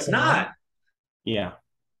not though. It's not. Yeah.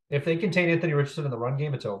 If they contain Anthony Richardson in the run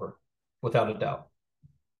game, it's over, without a doubt.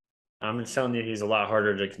 I'm just telling you, he's a lot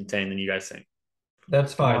harder to contain than you guys think.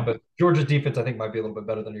 That's fine, but Georgia's defense, I think, might be a little bit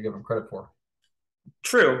better than you give him credit for.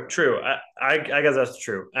 True. I guess that's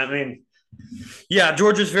true. I mean, yeah,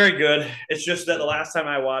 Georgia's very good. It's just that the last time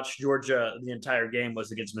I watched Georgia, the entire game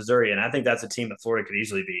was against Missouri, and I think that's a team that Florida could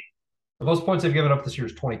easily beat. The most points they've given up this year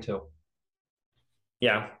is 22.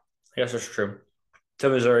 Yeah, I guess that's true. To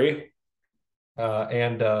Missouri.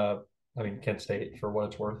 Kent State, for what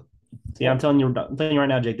it's worth. Yeah, I'm telling you right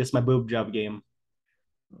now, Jake, this is my boob job game.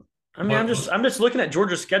 I mean, I'm just looking at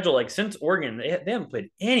Georgia's schedule. Like, since Oregon, they haven't played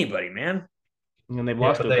anybody, man. And they've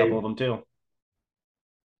lost to a couple of them too.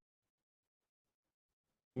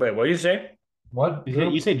 Wait, what do you say? What?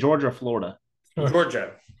 You say Georgia or Florida?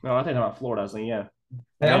 Georgia. No, I think about Florida. I was like, yeah.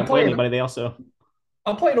 Hey, I'm playing anybody. They also.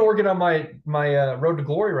 I'm playing Oregon on my road to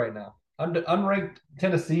glory right now. Unranked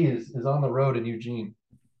Tennessee is on the road in Eugene.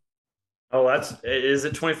 Oh, is it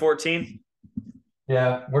 2014?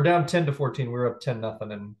 Yeah, we're down 10-14. We were up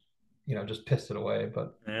 10-0 and just pissed it away.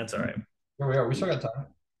 But that's all right. Here we are. We still got time.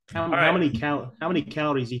 How right. many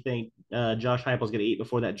calories do you think Josh Heupel's gonna eat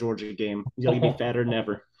before that Georgia game? He's gonna be fatter than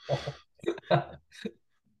ever.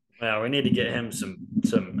 Well, we need to get him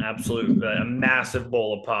some absolute a massive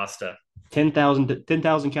bowl of pasta.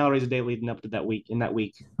 10,000 calories a day leading up to that week. In that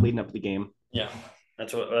week, leading up to the game. Yeah,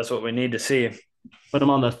 that's what we need to see. Put him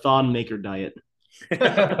on the Thon Maker diet.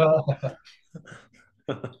 The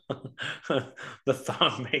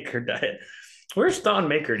Thon Maker diet. Where's Thon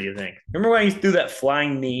Maker, do you think? Remember when he threw that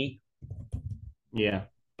flying knee? Yeah.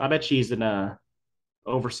 I bet she's in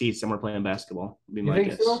overseas somewhere playing basketball. Would be You my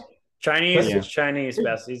think guess. so? Chinese, Yeah. Chinese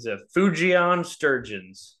best. He's a Fujian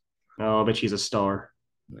Sturgeons. Oh, I bet she's a star.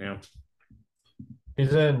 Yeah.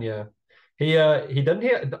 He's in, yeah. He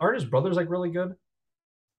doesn't aren't his brothers like really good?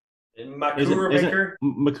 Makur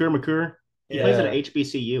Maker Makur. He Yeah. plays at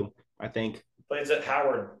HBCU, I think. plays at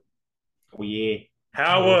Howard. Oh yeah.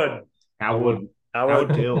 Howard. Howard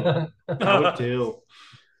Howard. too. Howard too.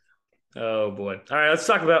 Oh boy! All right, let's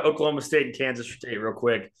talk about Oklahoma State and Kansas State real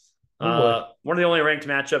quick. One of the only ranked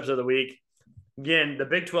matchups of the week. Again, the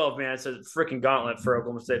Big 12, man, it's a freaking gauntlet for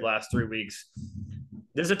Oklahoma State last 3 weeks.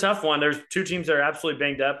 This is a tough one. There's two teams that are absolutely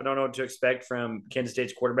banged up. I don't know what to expect from Kansas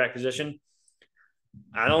State's quarterback position.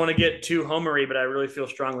 I don't want to get too homery, but I really feel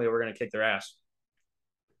strongly we're going to kick their ass.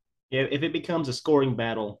 Yeah, if it becomes a scoring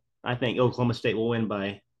battle, I think Oklahoma State will win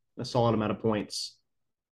by a solid amount of points.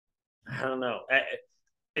 I don't know.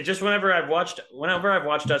 It just whenever I've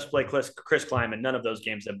watched us play Chris Kleiman, none of those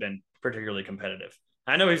games have been particularly competitive.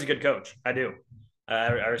 I know he's a good coach. I do.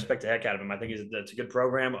 I respect the heck out of him. I think it's a good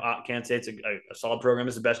program. Kansas State's a solid program.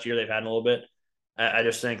 It's the best year they've had in a little bit. I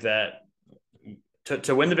just think that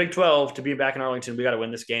to win the Big 12, to be back in Arlington, we got to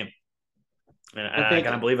win this game. And I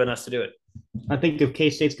kind of believe in us to do it. I think if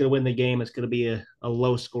K-State's going to win the game, it's going to be a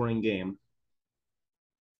low-scoring game.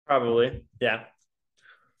 Probably, yeah.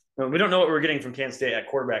 We don't know what we're getting from Kansas State at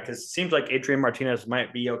quarterback because it seems like Adrian Martinez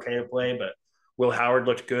might be okay to play, but Will Howard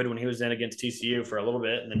looked good when he was in against TCU for a little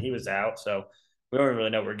bit, and then he was out. So we don't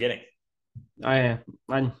really know what we're getting.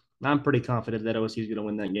 I'm pretty confident that OSU is going to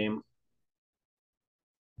win that game.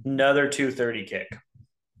 Another 2:30 kick.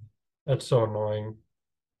 That's so annoying.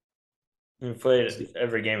 We played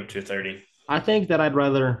every game at 2:30. I think that I'd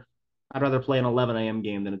rather play an 11 a.m.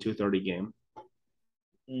 game than a 2:30 game.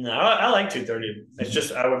 No, I like 2:30. It's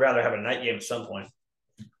just I would rather have a night game at some point.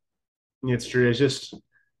 It's true. It's just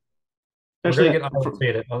We're going to get Iowa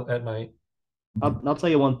State at night. I'll tell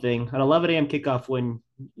you one thing. An 11 a.m. kickoff when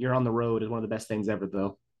you're on the road is one of the best things ever,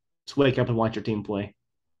 though. Just wake up and watch your team play.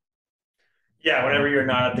 Yeah, whenever you're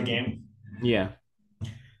not at the game. Yeah.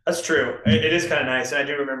 That's true. It is kind of nice. And I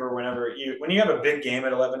do remember when you have a big game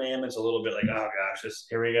at 11 a.m., it's a little bit like, oh gosh,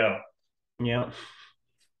 here we go. Yeah.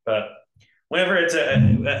 But whenever it's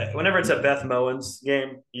a Beth Mowens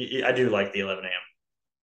game, I do like the 11 a.m.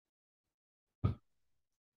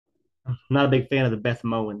 I'm not a big fan of the Beth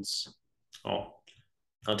Mowens. Oh,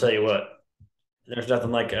 I'll tell you what. There's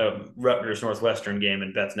nothing like a Rutgers Northwestern game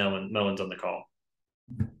and Beth Mowens on the call.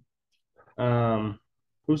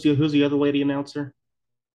 Who's the other lady announcer?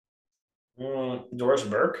 Doris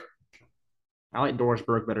Burke. I like Doris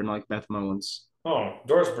Burke better than I like Beth Mowens. Oh,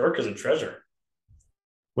 Doris Burke is a treasure.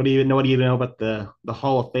 What do you know about the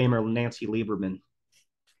Hall of Famer Nancy Lieberman?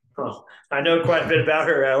 Oh, I know quite a bit about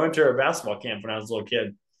her. I went to her basketball camp when I was a little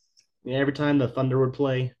kid. Yeah, every time the Thunder would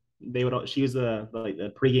play, she was the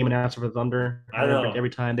pregame announcer for the Thunder. I know. Every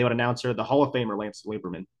time they would announce her, the Hall of Famer Lance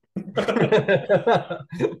Lieberman.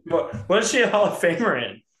 What is she a Hall of Famer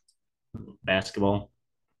in? Basketball.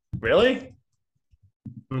 Really?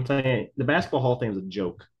 I'm telling you, the Basketball Hall of Fame is a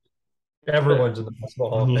joke. Everyone's in the Basketball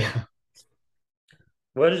Hall of Fame. Yeah.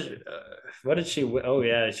 What did she? Oh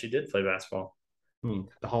yeah, she did play basketball.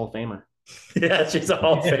 The Hall of Famer. Yeah, she's a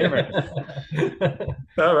Hall of Famer.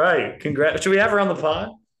 All right, congrats. Should we have her on the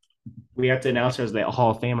pod? We have to announce her as the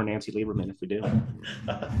Hall of Famer Nancy Lieberman if we do.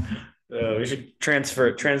 We should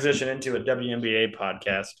transition into a WNBA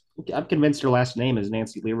podcast. I'm convinced her last name is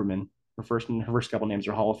Nancy Lieberman. Her first couple names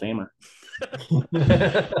are Hall of Famer.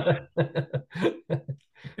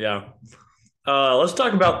 Yeah. Let's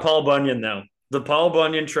talk about Paul Bunyan though. The Paul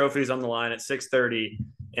Bunyan Trophy is on the line at 6:30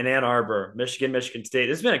 in Ann Arbor, Michigan State.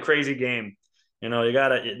 This has been a crazy game. You know,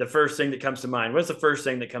 the first thing that comes to mind. What's the first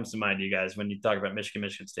thing that comes to mind to you guys when you talk about Michigan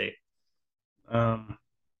State?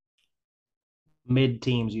 Mid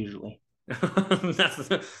teams usually. That's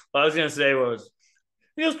what I was gonna say was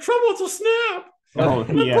he has trouble with the snap. Oh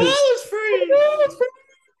yeah. The ball is free.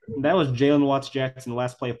 That was Jalen Watts Jackson, the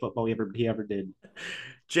last play of football he ever did.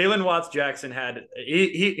 Jalen Watts Jackson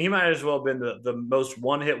he might as well have been the most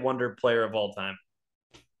one-hit wonder player of all time.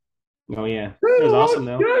 Oh yeah, it was awesome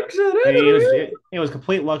though. And it was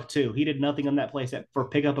complete luck too. He did nothing on that play except for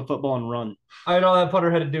pick up a football and run. All that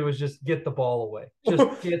punter had to do was just get the ball away.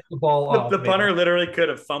 Just get the ball off. The punter literally could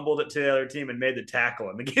have fumbled it to the other team and made the tackle,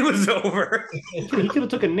 and the game was over. He could have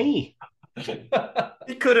took a knee.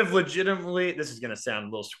 He could have legitimately. This is going to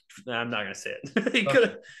sound a little. I'm not going to say it. He could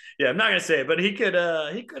have. Yeah, I'm not going to say it, but he could.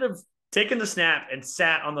 He could have taken the snap and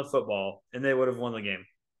sat on the football, and they would have won the game.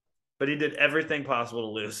 But he did everything possible to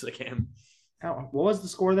lose the game. What was the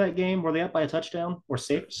score of that game? Were they up by a touchdown or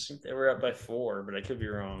 6? I think they were up by 4, but I could be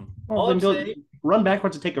wrong. Well, then run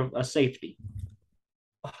backwards and take a safety.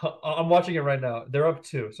 I'm watching it right now. They're up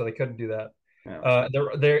 2, so they couldn't do that.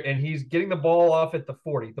 They're and he's getting the ball off at the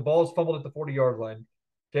 40. The ball is fumbled at the 40-yard line.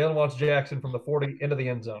 Jalen wants Jackson from the 40 into the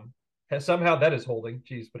end zone. Somehow that is holding.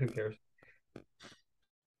 Jeez, but who cares?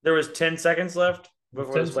 There was 10 seconds left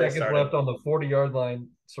before 10 seconds left on the 40-yard line.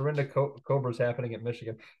 Surrender Cobra's happening at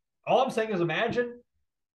Michigan. All I'm saying is imagine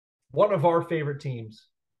one of our favorite teams.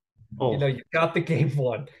 Oh. You've got the game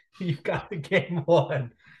won. You've got the game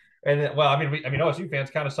won. And then, well, OSU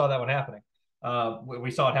fans kind of saw that one happening.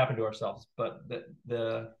 We saw it happen to ourselves, but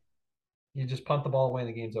you just punt the ball away and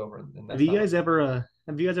the game's over. And have you guys ever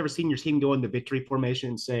seen your team go in the victory formation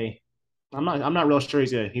and say, I'm not real sure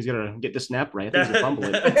he's gonna get the snap right. I think he's gonna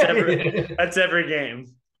fumble it. That's every game.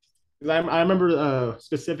 I remember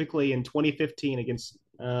specifically in 2015 against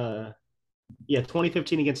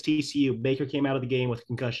 2015 against TCU, Baker came out of the game with a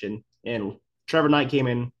concussion, and Trevor Knight came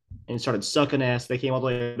in and started sucking ass. They came all the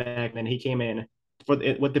way back, and then he came in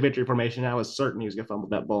with the victory formation. I was certain he was gonna fumble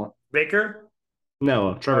that ball. Baker?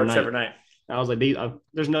 No, Trevor Knight. Trevor Knight. I was like,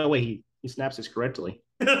 there's no way he snaps this correctly.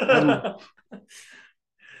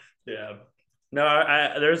 Yeah. No,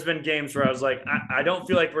 there's been games where I was like, I don't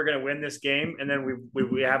feel like we're going to win this game. And then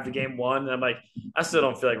we have the game won. And I'm like, I still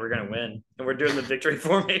don't feel like we're going to win. And we're doing the victory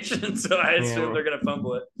formation. So I assume they're going to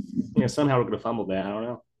fumble it. Yeah, somehow we're going to fumble that. I don't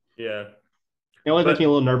know. Yeah. It always makes me a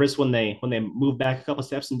little nervous when they move back a couple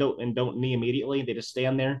steps and don't knee immediately. They just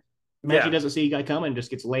stand there. He doesn't see a guy coming and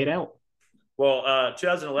just gets laid out. Well,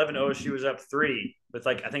 2011 OSU was up 3 with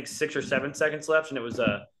I think 6 or 7 seconds left, and it was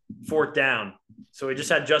a 4th down. So we just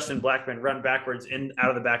had Justin Blackman run backwards out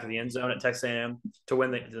of the back of the end zone at Texas A&M to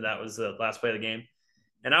win. That was the last play of the game,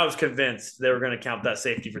 and I was convinced they were going to count that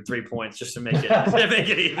safety for 3 points just to make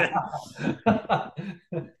it even.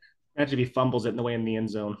 Imagine if he fumbles it in the way in the end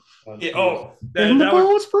zone. Yeah, the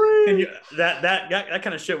ball was free. That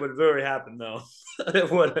kind of shit would really happen though.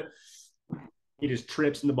 It would. He just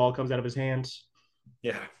trips and the ball comes out of his hands.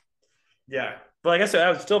 Yeah. But I guess that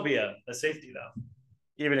would still be a safety though,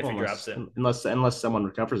 even if he drops it. Unless someone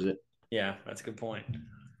recovers it. Yeah, that's a good point.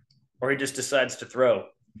 Or he just decides to throw.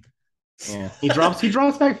 Yeah, he drops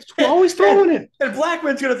back. Always throwing it. And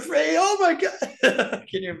Blackman's gonna throw. Oh my god!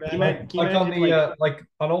 Can you imagine? Like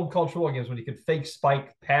on old college football games when you could fake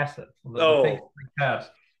spike pass it. Fake pass.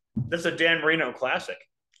 That's a Dan Marino classic.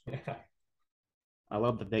 Yeah. I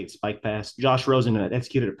love the fake spike pass. Josh Rosen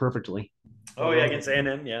executed it perfectly. Oh yeah, against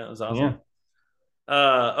A&M. Yeah, it was awesome.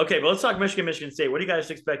 Yeah. Okay, but let's talk Michigan State. What do you guys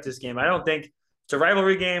expect this game? I don't think it's a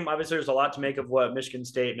rivalry game. Obviously, there's a lot to make of what Michigan.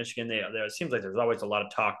 It seems like there's always a lot of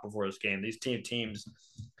talk before this game. These teams,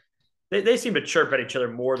 they seem to chirp at each other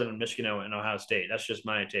more than Michigan and Ohio State. That's just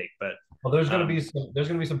my take. But there's going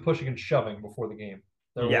to be some pushing and shoving before the game.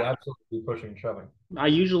 There will absolutely be pushing and shoving. I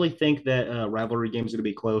usually think that rivalry games are going to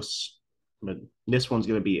be close, but this one's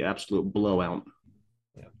going to be absolute blowout.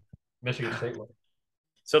 Yeah, Michigan State win.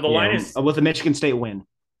 So the line is with a Michigan State win.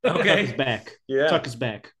 Okay, Tuck is back. Yeah, Tuck is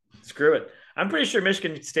back. Screw it. I'm pretty sure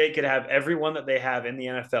Michigan State could have everyone that they have in the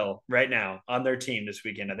NFL right now on their team this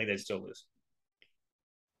weekend. I think they'd still lose.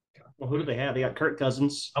 Well, who do they have? They got Kirk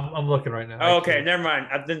Cousins. I'm looking right now. Oh, okay, never mind.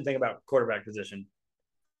 I didn't think about quarterback position.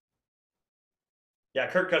 Yeah,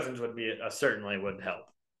 Kirk Cousins would be certainly would help.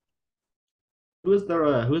 Who's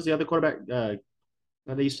the other quarterback that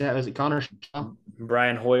they used to have? Is it Connor Shaw?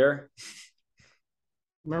 Brian Hoyer.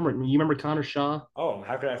 You remember Connor Shaw? Oh,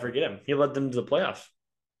 how could I forget him? He led them to the playoffs.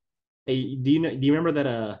 Hey, do you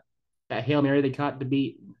remember that Hail Mary they caught to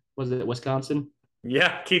beat, was it Wisconsin?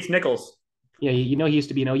 Yeah, Keith Nichols. Yeah, he used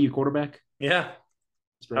to be an OU quarterback. Yeah.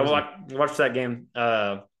 I watched that game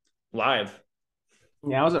live.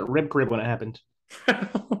 Yeah, I was at Rib Crib when it happened.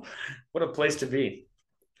 What a place to be.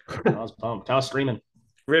 I was pumped. I was screaming.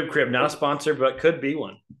 Rib Crib, not a sponsor, but could be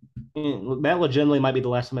one. That legitimately might be the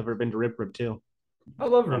last time I've ever been to Rib Crib too. I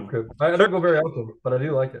love Rib Crib. I don't go very often, but I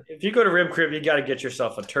do like it. If you go to Rib Crib, you got to get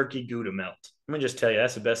yourself a turkey Gouda melt. Let me just tell you,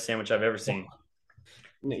 that's the best sandwich I've ever seen.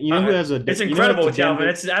 You know who has a? It's incredible, Calvin.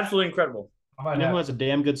 It's absolutely incredible. You know who has a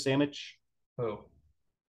damn good sandwich? Who?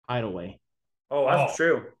 Hideaway. Oh, that's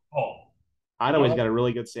true. Oh, Idaho's got a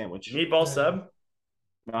really good sandwich. Meatball sub?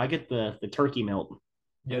 No, I get the turkey melt.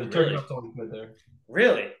 Yeah, the Really? turkey melt's always good there.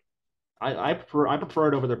 Really? I prefer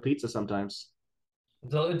it over their pizza sometimes.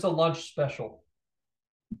 It's a lunch special.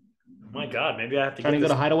 My God, maybe I have to Trying get to go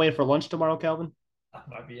this. to Hideaway for lunch tomorrow, Calvin? I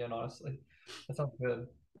might be in, honestly. That sounds good.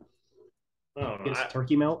 Oh, Get us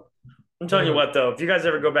turkey melt. I'm telling you what, though, if you guys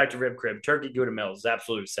ever go back to Rib Crib, turkey Gouda melt is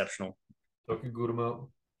absolutely exceptional. Turkey Gouda melt.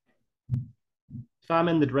 If I'm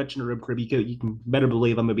in the direction of Rib Crib, you can better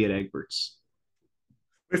believe I'm gonna be at Egbert's.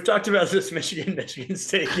 We've talked about this Michigan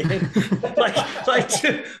State game, like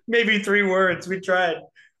maybe 3 words. We tried.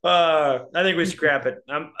 I think we scrap it.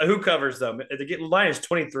 Who covers though? The line is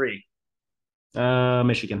 23.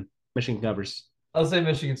 Michigan. Michigan covers. I'll say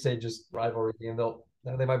Michigan State just rivalry game.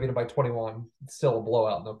 They might beat them by 21. It's still a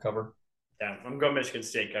blowout and they'll cover. Yeah, I'm going Michigan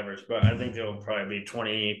State covers, but I think it'll probably be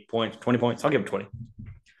 20 points. 20 points. I'll give them 20.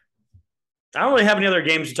 I don't really have any other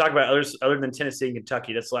games to talk about other than Tennessee and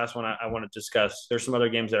Kentucky. That's the last one I want to discuss. There's some other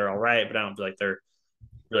games that are all right, but I don't feel like they're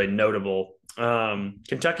really notable.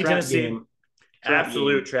 Kentucky, Tennessee,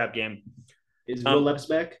 absolute trap game. Is Will Levis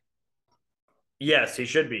back? Yes, he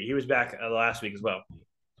should be. He was back last week as well.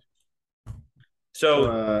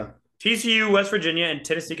 So TCU, West Virginia, and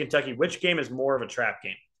Tennessee, Kentucky. Which game is more of a trap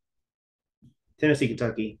game? Tennessee,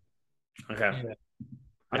 Kentucky. Okay. Yeah.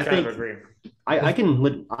 I kind of agree. I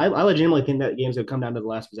legitimately think that game's gonna come down to the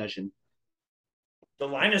last possession. The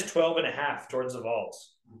line is 12.5 towards the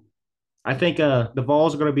Vols. I think the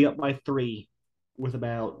Vols are gonna be up by 3 with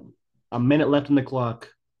about a minute left in the clock,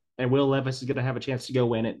 and Will Levis is gonna have a chance to go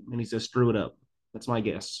win it, and he's gonna screw it up. That's my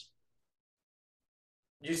guess.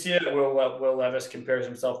 You see that Will Levis compares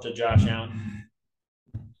himself to Josh Allen?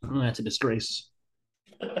 Oh, that's a disgrace.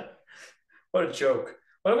 What a joke.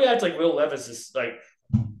 Why don't we act like Will Levis is like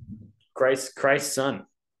Christ's son?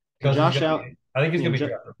 Josh Allen. I think he's going to be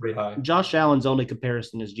drafted pretty high. Josh Allen's only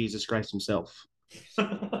comparison is Jesus Christ himself. Yeah,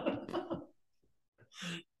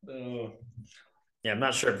 I'm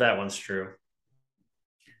not sure if that one's true.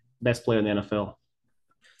 Best player in the NFL.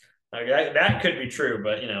 Okay, that could be true,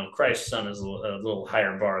 but Christ's son is a little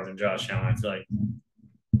higher bar than Josh Allen. I feel like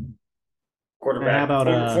quarterback, how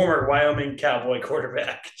about, former Wyoming Cowboy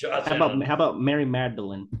quarterback Josh Allen. How about Mary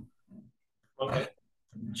Magdalene? Okay,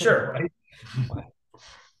 sure.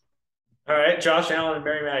 All right, Josh Allen and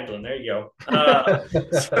Mary Magdalene. There you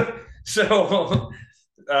go. So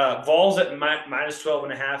Vols at minus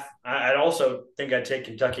 12.5. I'd also think I'd take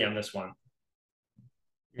Kentucky on this one.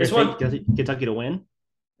 Kentucky to win?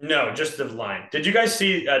 No, just the line. Did you guys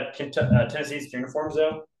see Tennessee's uniforms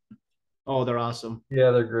though? Oh, they're awesome. Yeah,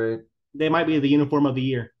 they're great. They might be the uniform of the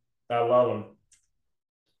year. I love them.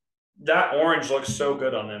 That orange looks so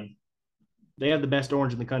good on them. They have the best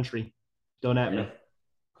orange in the country. Don't at me.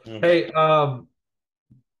 Hey, I'm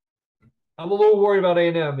a little worried about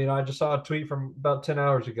A&M. I just saw a tweet from about 10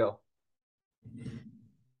 hours ago.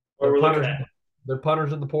 What are we looking at? They're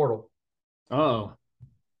punters in the portal. Oh.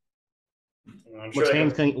 Sure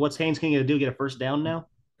what's Haynes King going to do? Get a first down now?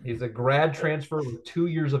 He's a grad transfer with 2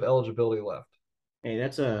 years of eligibility left. Hey,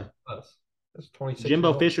 that's 26.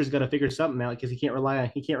 Jimbo Fisher's got to figure something out because he can't rely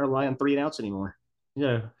on 3 and outs anymore. You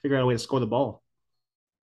got to figure out a way to score the ball.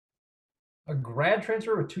 A grad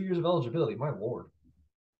transfer with 2 years of eligibility. My lord.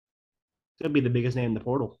 It's gonna be the biggest name in the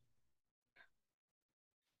portal.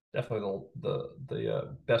 Definitely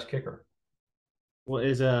the best kicker. Well,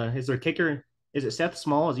 is their kicker? Is it Seth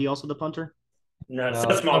Small? Is he also the punter? No,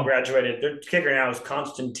 Seth Small graduated. Their kicker now is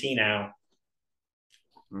Constantino.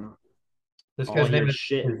 This guy's name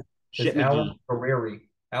is Alan Guerreri.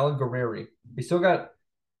 Alan Guerreri. He still got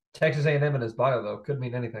Texas A&M in his bio though. Could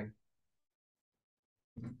mean anything.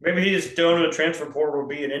 Maybe he's going to the transfer portal to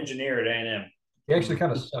be an engineer at A&M. He actually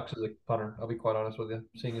kind of sucks as a punter. I'll be quite honest with you.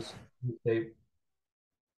 Seeing his tape.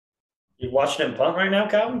 You watching him punt right now,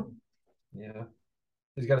 Calvin? Yeah.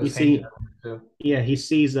 He's got his hand too. Yeah, he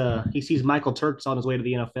sees Michael Turks on his way to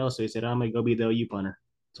the NFL, so he said, I'm gonna go be the OU punter.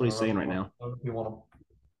 That's what he's saying right now. You want him.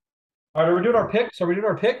 All right, are we doing our picks?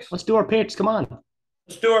 Let's do our picks. Come on.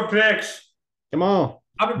 Let's do our picks. Come on.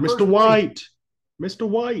 Mr. White. Mr.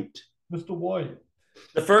 White. Mr. White.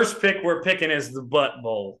 The first pick we're picking is the Butt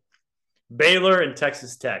Bowl. Baylor and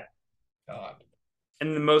Texas Tech. God.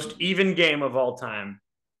 In the most even game of all time.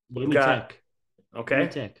 Give me Tech. Okay. Give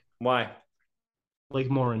me Tech. Why? Blake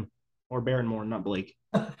Morin. Or Baron Morin, not Blake.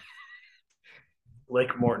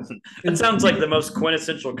 Blake Morton. It sounds like the most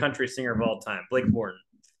quintessential country singer of all time. Blake Morton.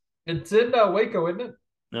 It's in Waco, isn't it?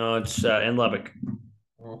 No, it's in Lubbock.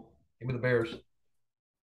 Well, give me the Bears.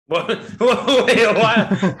 What? Wait, why?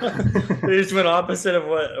 We just went opposite of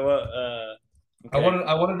what okay.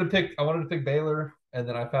 I wanted to pick Baylor. and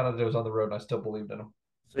then I found out it was on the road, and I still believed in them.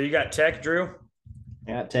 So you got Tech, Drew?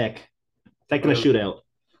 Yeah, Tech. Taking a shootout.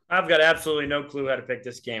 I've got absolutely no clue how to pick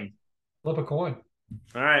this game. Flip a coin.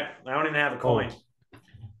 All right. I don't even have a coin.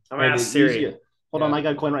 I'm Hey, going to ask Siri. Hold on, I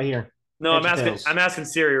got a coin right here. No, Heads or I'm asking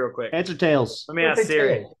Siri real quick. Heads or tails? Let me ask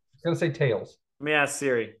Siri. Tails. It's going to say tails. Let me ask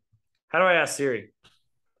Siri. How do I ask Siri?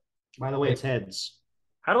 By the way, it's heads.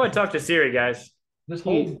 How do I talk to Siri, guys? Just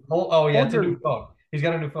hold. Oh, yeah, it's a hold new phone. He's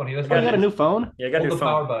got a new phone. He doesn't Oh, you got a new phone? Yeah, I got a hold new the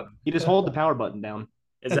power phone. button. You just hold the power button down.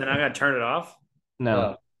 Is that not going to turn it off?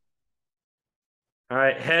 No. All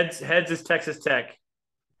right. Heads is Texas Tech.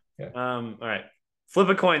 Okay. All right. Flip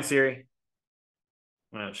a coin, Siri.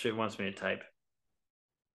 Well, she wants me to type.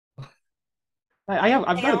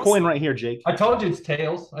 I've got a coin right here, Jake. I told you it's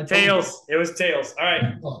tails. Tails. It was tails. All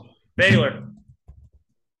right. Baylor.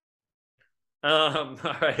 All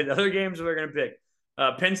right. The other games we're going to pick.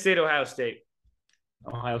 Penn State, Ohio State.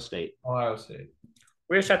 Ohio State.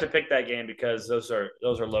 We just have to pick that game because those are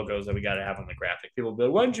logos that we got to have on the graphic. People will be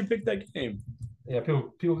like, why didn't you pick that game? Yeah,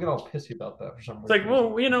 people get all pissy about that for some reason. It's like,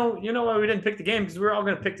 well, you know why we didn't pick the game? Because we're all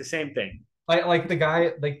going to pick the same thing. Like the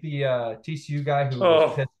guy, like the TCU guy who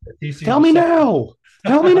was pissed at TCU. Tell me now.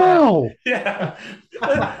 Tell me now. Yeah.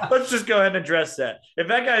 Let's just go ahead and address that. If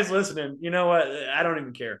that guy's listening, you know what? I don't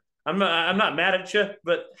even care. I'm not mad at you,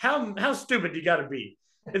 but how stupid you got to be?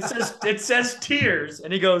 It says Tears,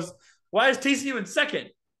 and he goes, "Why is TCU in second?"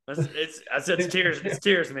 I said it's Tears. It's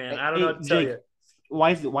Tears, man. I don't know what to tell you.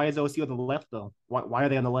 Why is OSU on the left though? Why are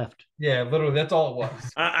they on the left? Yeah, literally, that's all it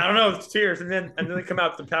was. I don't know. It's Tears, and then they come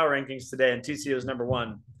out with the power rankings today, and TCU is number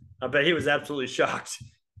 1. I bet he was absolutely shocked.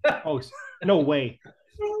 Oh, no way!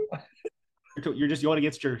 You're just going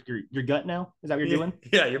against your gut now? Is that what you're doing?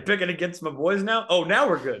 Yeah, you're picking against my boys now. Oh, now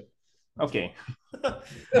we're good. Okay. All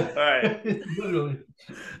right.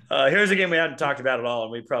 Here's a game we haven't talked about at all,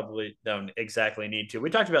 and we probably don't exactly need to. We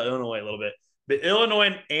talked about Illinois a little bit, but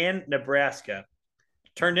Illinois and Nebraska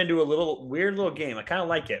turned into a weird little game. I kind of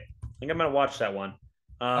like it. I think I'm going to watch that one.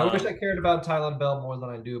 I wish I cared about Tylen Bell more than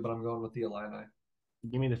I do, but I'm going with the Illini.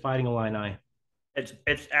 Give me the Fighting Illini.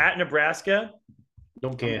 It's at Nebraska.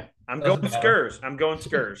 Don't care. I'm going Skurs.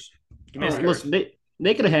 Give me a Skurs. Listen,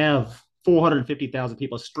 they could have 450,000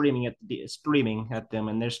 people streaming at them,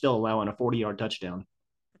 and they're still allowing a 40-yard touchdown.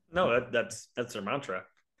 No, that's their mantra.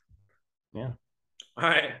 Yeah. All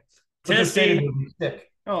right. Tennessee.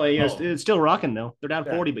 Oh, yeah, it's still rocking though. They're down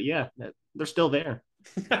 40, but yeah, they're still there.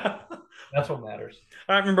 That's what matters.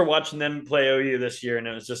 I remember watching them play OU this year, and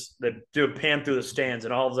it was just they do a pan through the stands,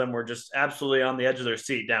 and all of them were just absolutely on the edge of their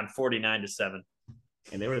seat, down 49-7.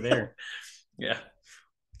 And they were there. Yeah.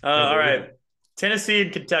 All right. Tennessee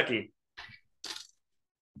and Kentucky.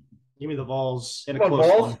 Give me the Vols in a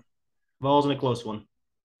close one. Vols in a close one.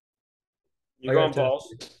 You going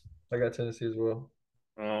Vols? I got Tennessee as well.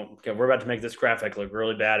 Oh, okay. We're about to make this graphic look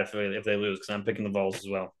really bad if they lose because I'm picking the Vols as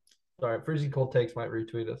well. All right. Freezing Cold Takes might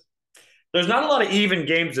retweet us. There's not a lot of even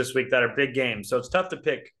games this week that are big games, so it's tough to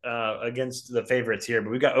pick against the favorites here. But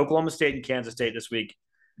we've got Oklahoma State and Kansas State this week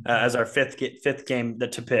as our fifth game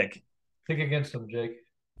to pick. Pick against them, Jake.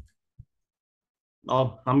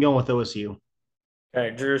 Oh, I'm going with OSU.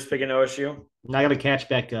 Okay, Drew's picking OSU. I got to catch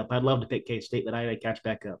back up. I'd love to pick K-State, but I got to catch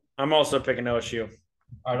back up. I'm also picking OSU.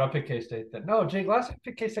 All right, I'll pick K-State then. No, Jake, last time I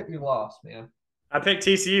picked K-State, we lost, man. I picked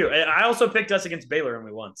TCU. I also picked us against Baylor, and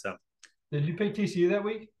we won. So, did you pick TCU that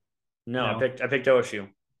week? No. I picked OSU.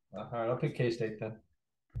 All right, I'll pick K-State then.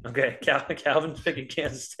 Okay, Calvin's picking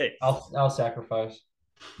Kansas State. I'll sacrifice.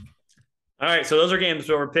 All right, so those are games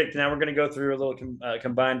that were picked. Now we're going to go through a little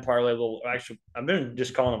combined parlay. I've been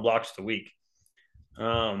just calling them blocks of the week.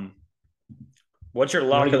 What's your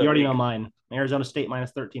lock of the week? You already know mine. Arizona State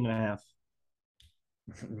minus 13.5.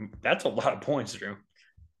 That's a lot of points, Drew.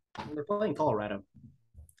 They're playing Colorado.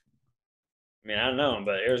 I mean, I don't know,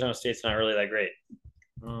 but Arizona State's not really that great.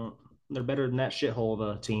 They're better than that shithole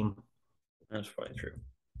of a team. That's probably true.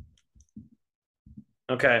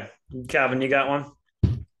 Okay. Calvin, you got one?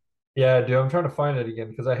 Yeah, dude, I'm trying to find it again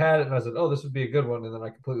because I had it and I said, "Oh, this would be a good one," and then I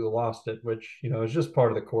completely lost it, which is just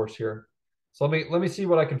part of the course here. So let me see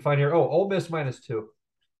what I can find here. Oh, Ole Miss -2.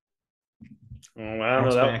 I don't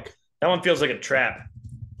know that one feels like a trap.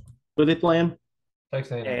 Who are they playing?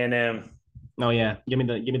 Texas A&M. A&M. Oh yeah, give me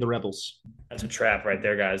the Rebels. That's a trap right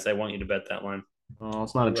there, guys. They want you to bet that line. Oh,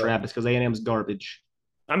 it's not a trap. It's because A&M's garbage.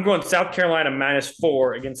 I'm going South Carolina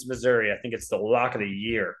 -4 against Missouri. I think it's the lock of the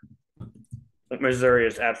year. Missouri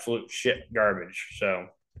is absolute shit garbage. So,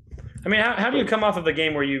 I mean, how do you come off of a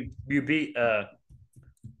game where you beat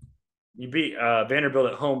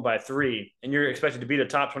Vanderbilt at home by 3, and you're expected to beat a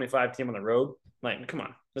top 25 team on the road? Like, come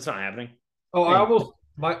on, that's not happening. Oh, I almost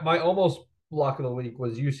my almost block of the week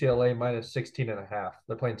was UCLA minus 16.5.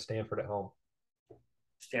 They're playing Stanford at home.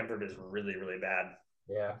 Stanford is really, really bad.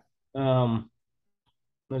 Yeah.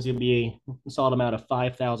 There's gonna be a solid amount of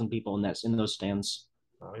 5,000 people in those stands.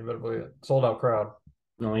 Oh, you better believe it. Sold out crowd.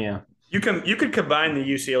 Oh yeah. You could combine the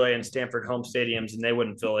UCLA and Stanford home stadiums, and they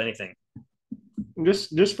wouldn't fill anything.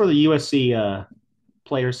 Just for the USC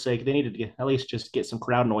players' sake, they need to at least just get some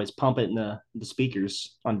crowd noise, pump it in the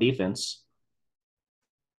speakers on defense.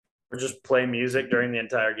 Or just play music during the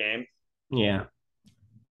entire game. Yeah.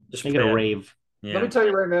 Just make it a rave. Yeah. Let me tell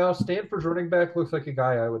you right now, Stanford's running back looks like a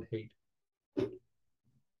guy I would hate.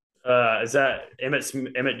 Is that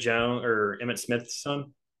Emmett Jones or Emmett Smith's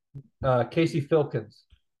son? Casey Filkins.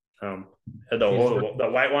 The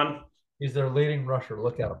white one. He's their leading rusher.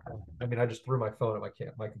 Look at him. I mean, I just threw my phone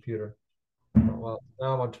at my computer. Well,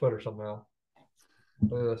 now I'm on Twitter somehow.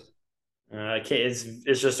 Look at this. I can't.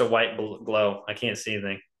 It's just a white glow. I can't see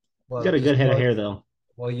anything. Well, He's got a good head of hair though.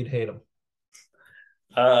 Well, you'd hate him.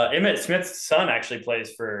 Emmett Smith's son actually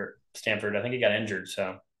plays for Stanford. I think he got injured.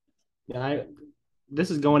 So. Yeah,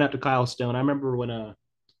 this is going out to Kyle Stone. I remember when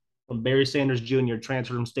Barry Sanders Jr.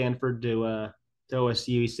 transferred from Stanford to OSU,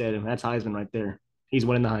 he said, "That's Heisman right there. He's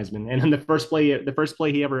winning the Heisman." And in the first play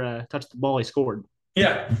he ever touched the ball, he scored.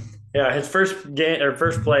 Yeah. His first game or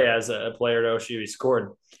first play as a player at OSU, he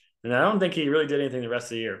scored, and I don't think he really did anything the rest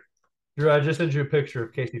of the year. Drew, I just sent you a picture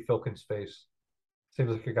of Casey Filkins' face.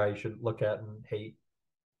 Seems like a guy you should look at and hate.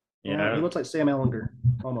 Yeah, he looks like Sam Ellinger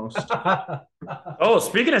almost. Oh,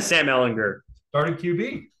 speaking of Sam Ellinger, starting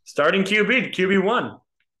QB, QB1.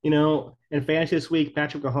 You know, in fantasy this week,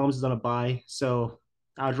 Patrick Mahomes is on a bye, so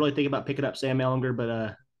I was really thinking about picking up Sam Ellinger,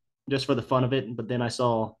 but just for the fun of it. But then I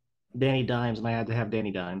saw Danny Dimes, and I had to have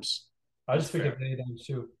Danny Dimes. I just picked up Danny Dimes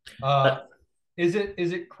too. Is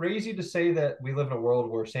it crazy to say that we live in a world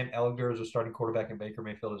where Sam Ellinger is a starting quarterback and Baker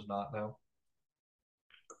Mayfield is not now?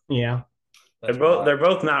 Yeah, they're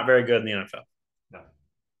both not very good in the NFL. No.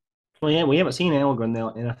 Well, yeah, we haven't seen Ellinger in the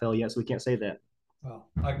NFL yet, so we can't say that. Well,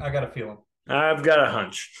 I got a feeling. I've got a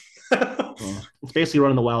hunch. Yeah. It's basically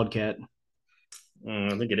running the Wildcat. I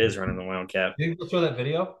think it is running the Wildcat. Do you think they'll show that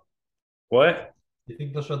video? What? Do you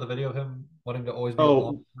think they'll show the video of him wanting to always be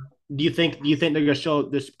alone? Do you think they're gonna show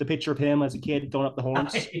the picture of him as a kid throwing up the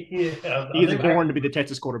horns? Yeah, he's born to be the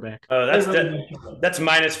Texas quarterback. Oh, that's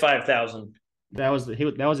minus 5,000. That was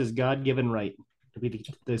his God-given right to be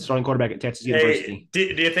the starting quarterback at Texas University. Do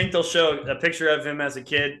you think they'll show a picture of him as a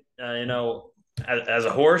kid? As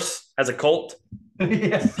a horse, as a colt.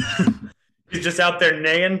 Yeah. He's just out there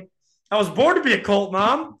neighing. I was born to be a colt,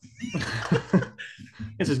 Mom.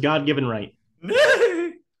 It's his God-given right.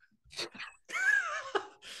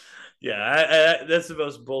 Yeah, that's the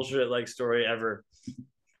most bullshit story ever.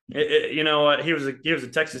 You know what? He was a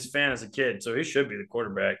Texas fan as a kid, so he should be the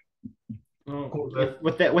quarterback.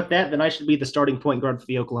 With that, then I should be the starting point guard for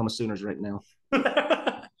the Oklahoma Sooners right now.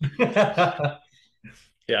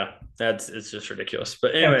 Yeah, it's just ridiculous.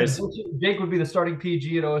 But anyways, Jake would be the starting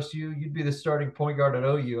PG at OSU. You'd be the starting point guard at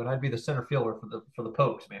OU, and I'd be the center fielder for the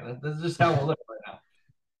Pokes. Man, this is just how we're living right now.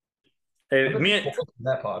 Hey, if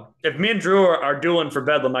me and Drew are dueling for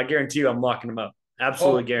Bedlam, I guarantee you I'm locking them up.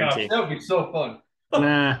 Absolutely guarantee. That would be so fun.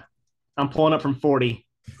 Nah, I'm pulling up from 40,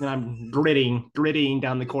 and I'm gritting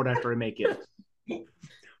down the court after I make it.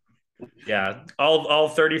 Yeah, all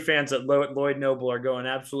 30 fans at Lloyd Noble are going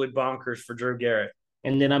absolutely bonkers for Drew Garrett.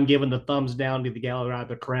 And then I'm giving the thumbs down to the gallery of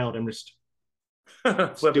the crowd. I'm just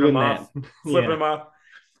flipping them off, them off,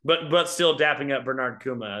 but still dapping up Bernard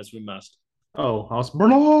Kuma as we must. Oh, I was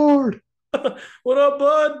Bernard. What up,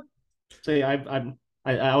 bud? See, I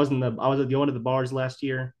was at one of the bars last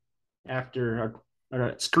year after our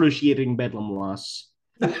excruciating Bedlam loss,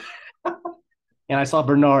 and I saw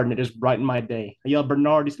Bernard, and it just brightened my day. I yelled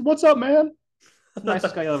Bernard. He said, "What's up, man?"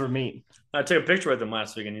 Nicest guy you'll ever meet. I took a picture with him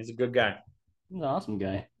last week, and he's a good guy. He's an awesome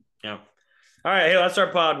guy. Yeah. All right, hey, that's our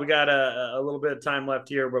pod. We got a little bit of time left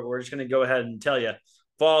here, but we're just going to go ahead and tell you.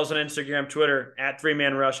 Follow us on Instagram, Twitter, at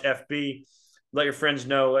 3ManRushFB. Let your friends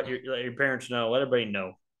know. Let your parents know. Let everybody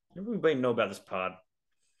know. Everybody know about this pod.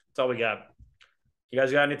 That's all we got. You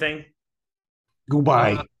guys got anything?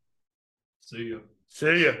 Goodbye. See you.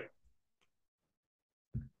 See you.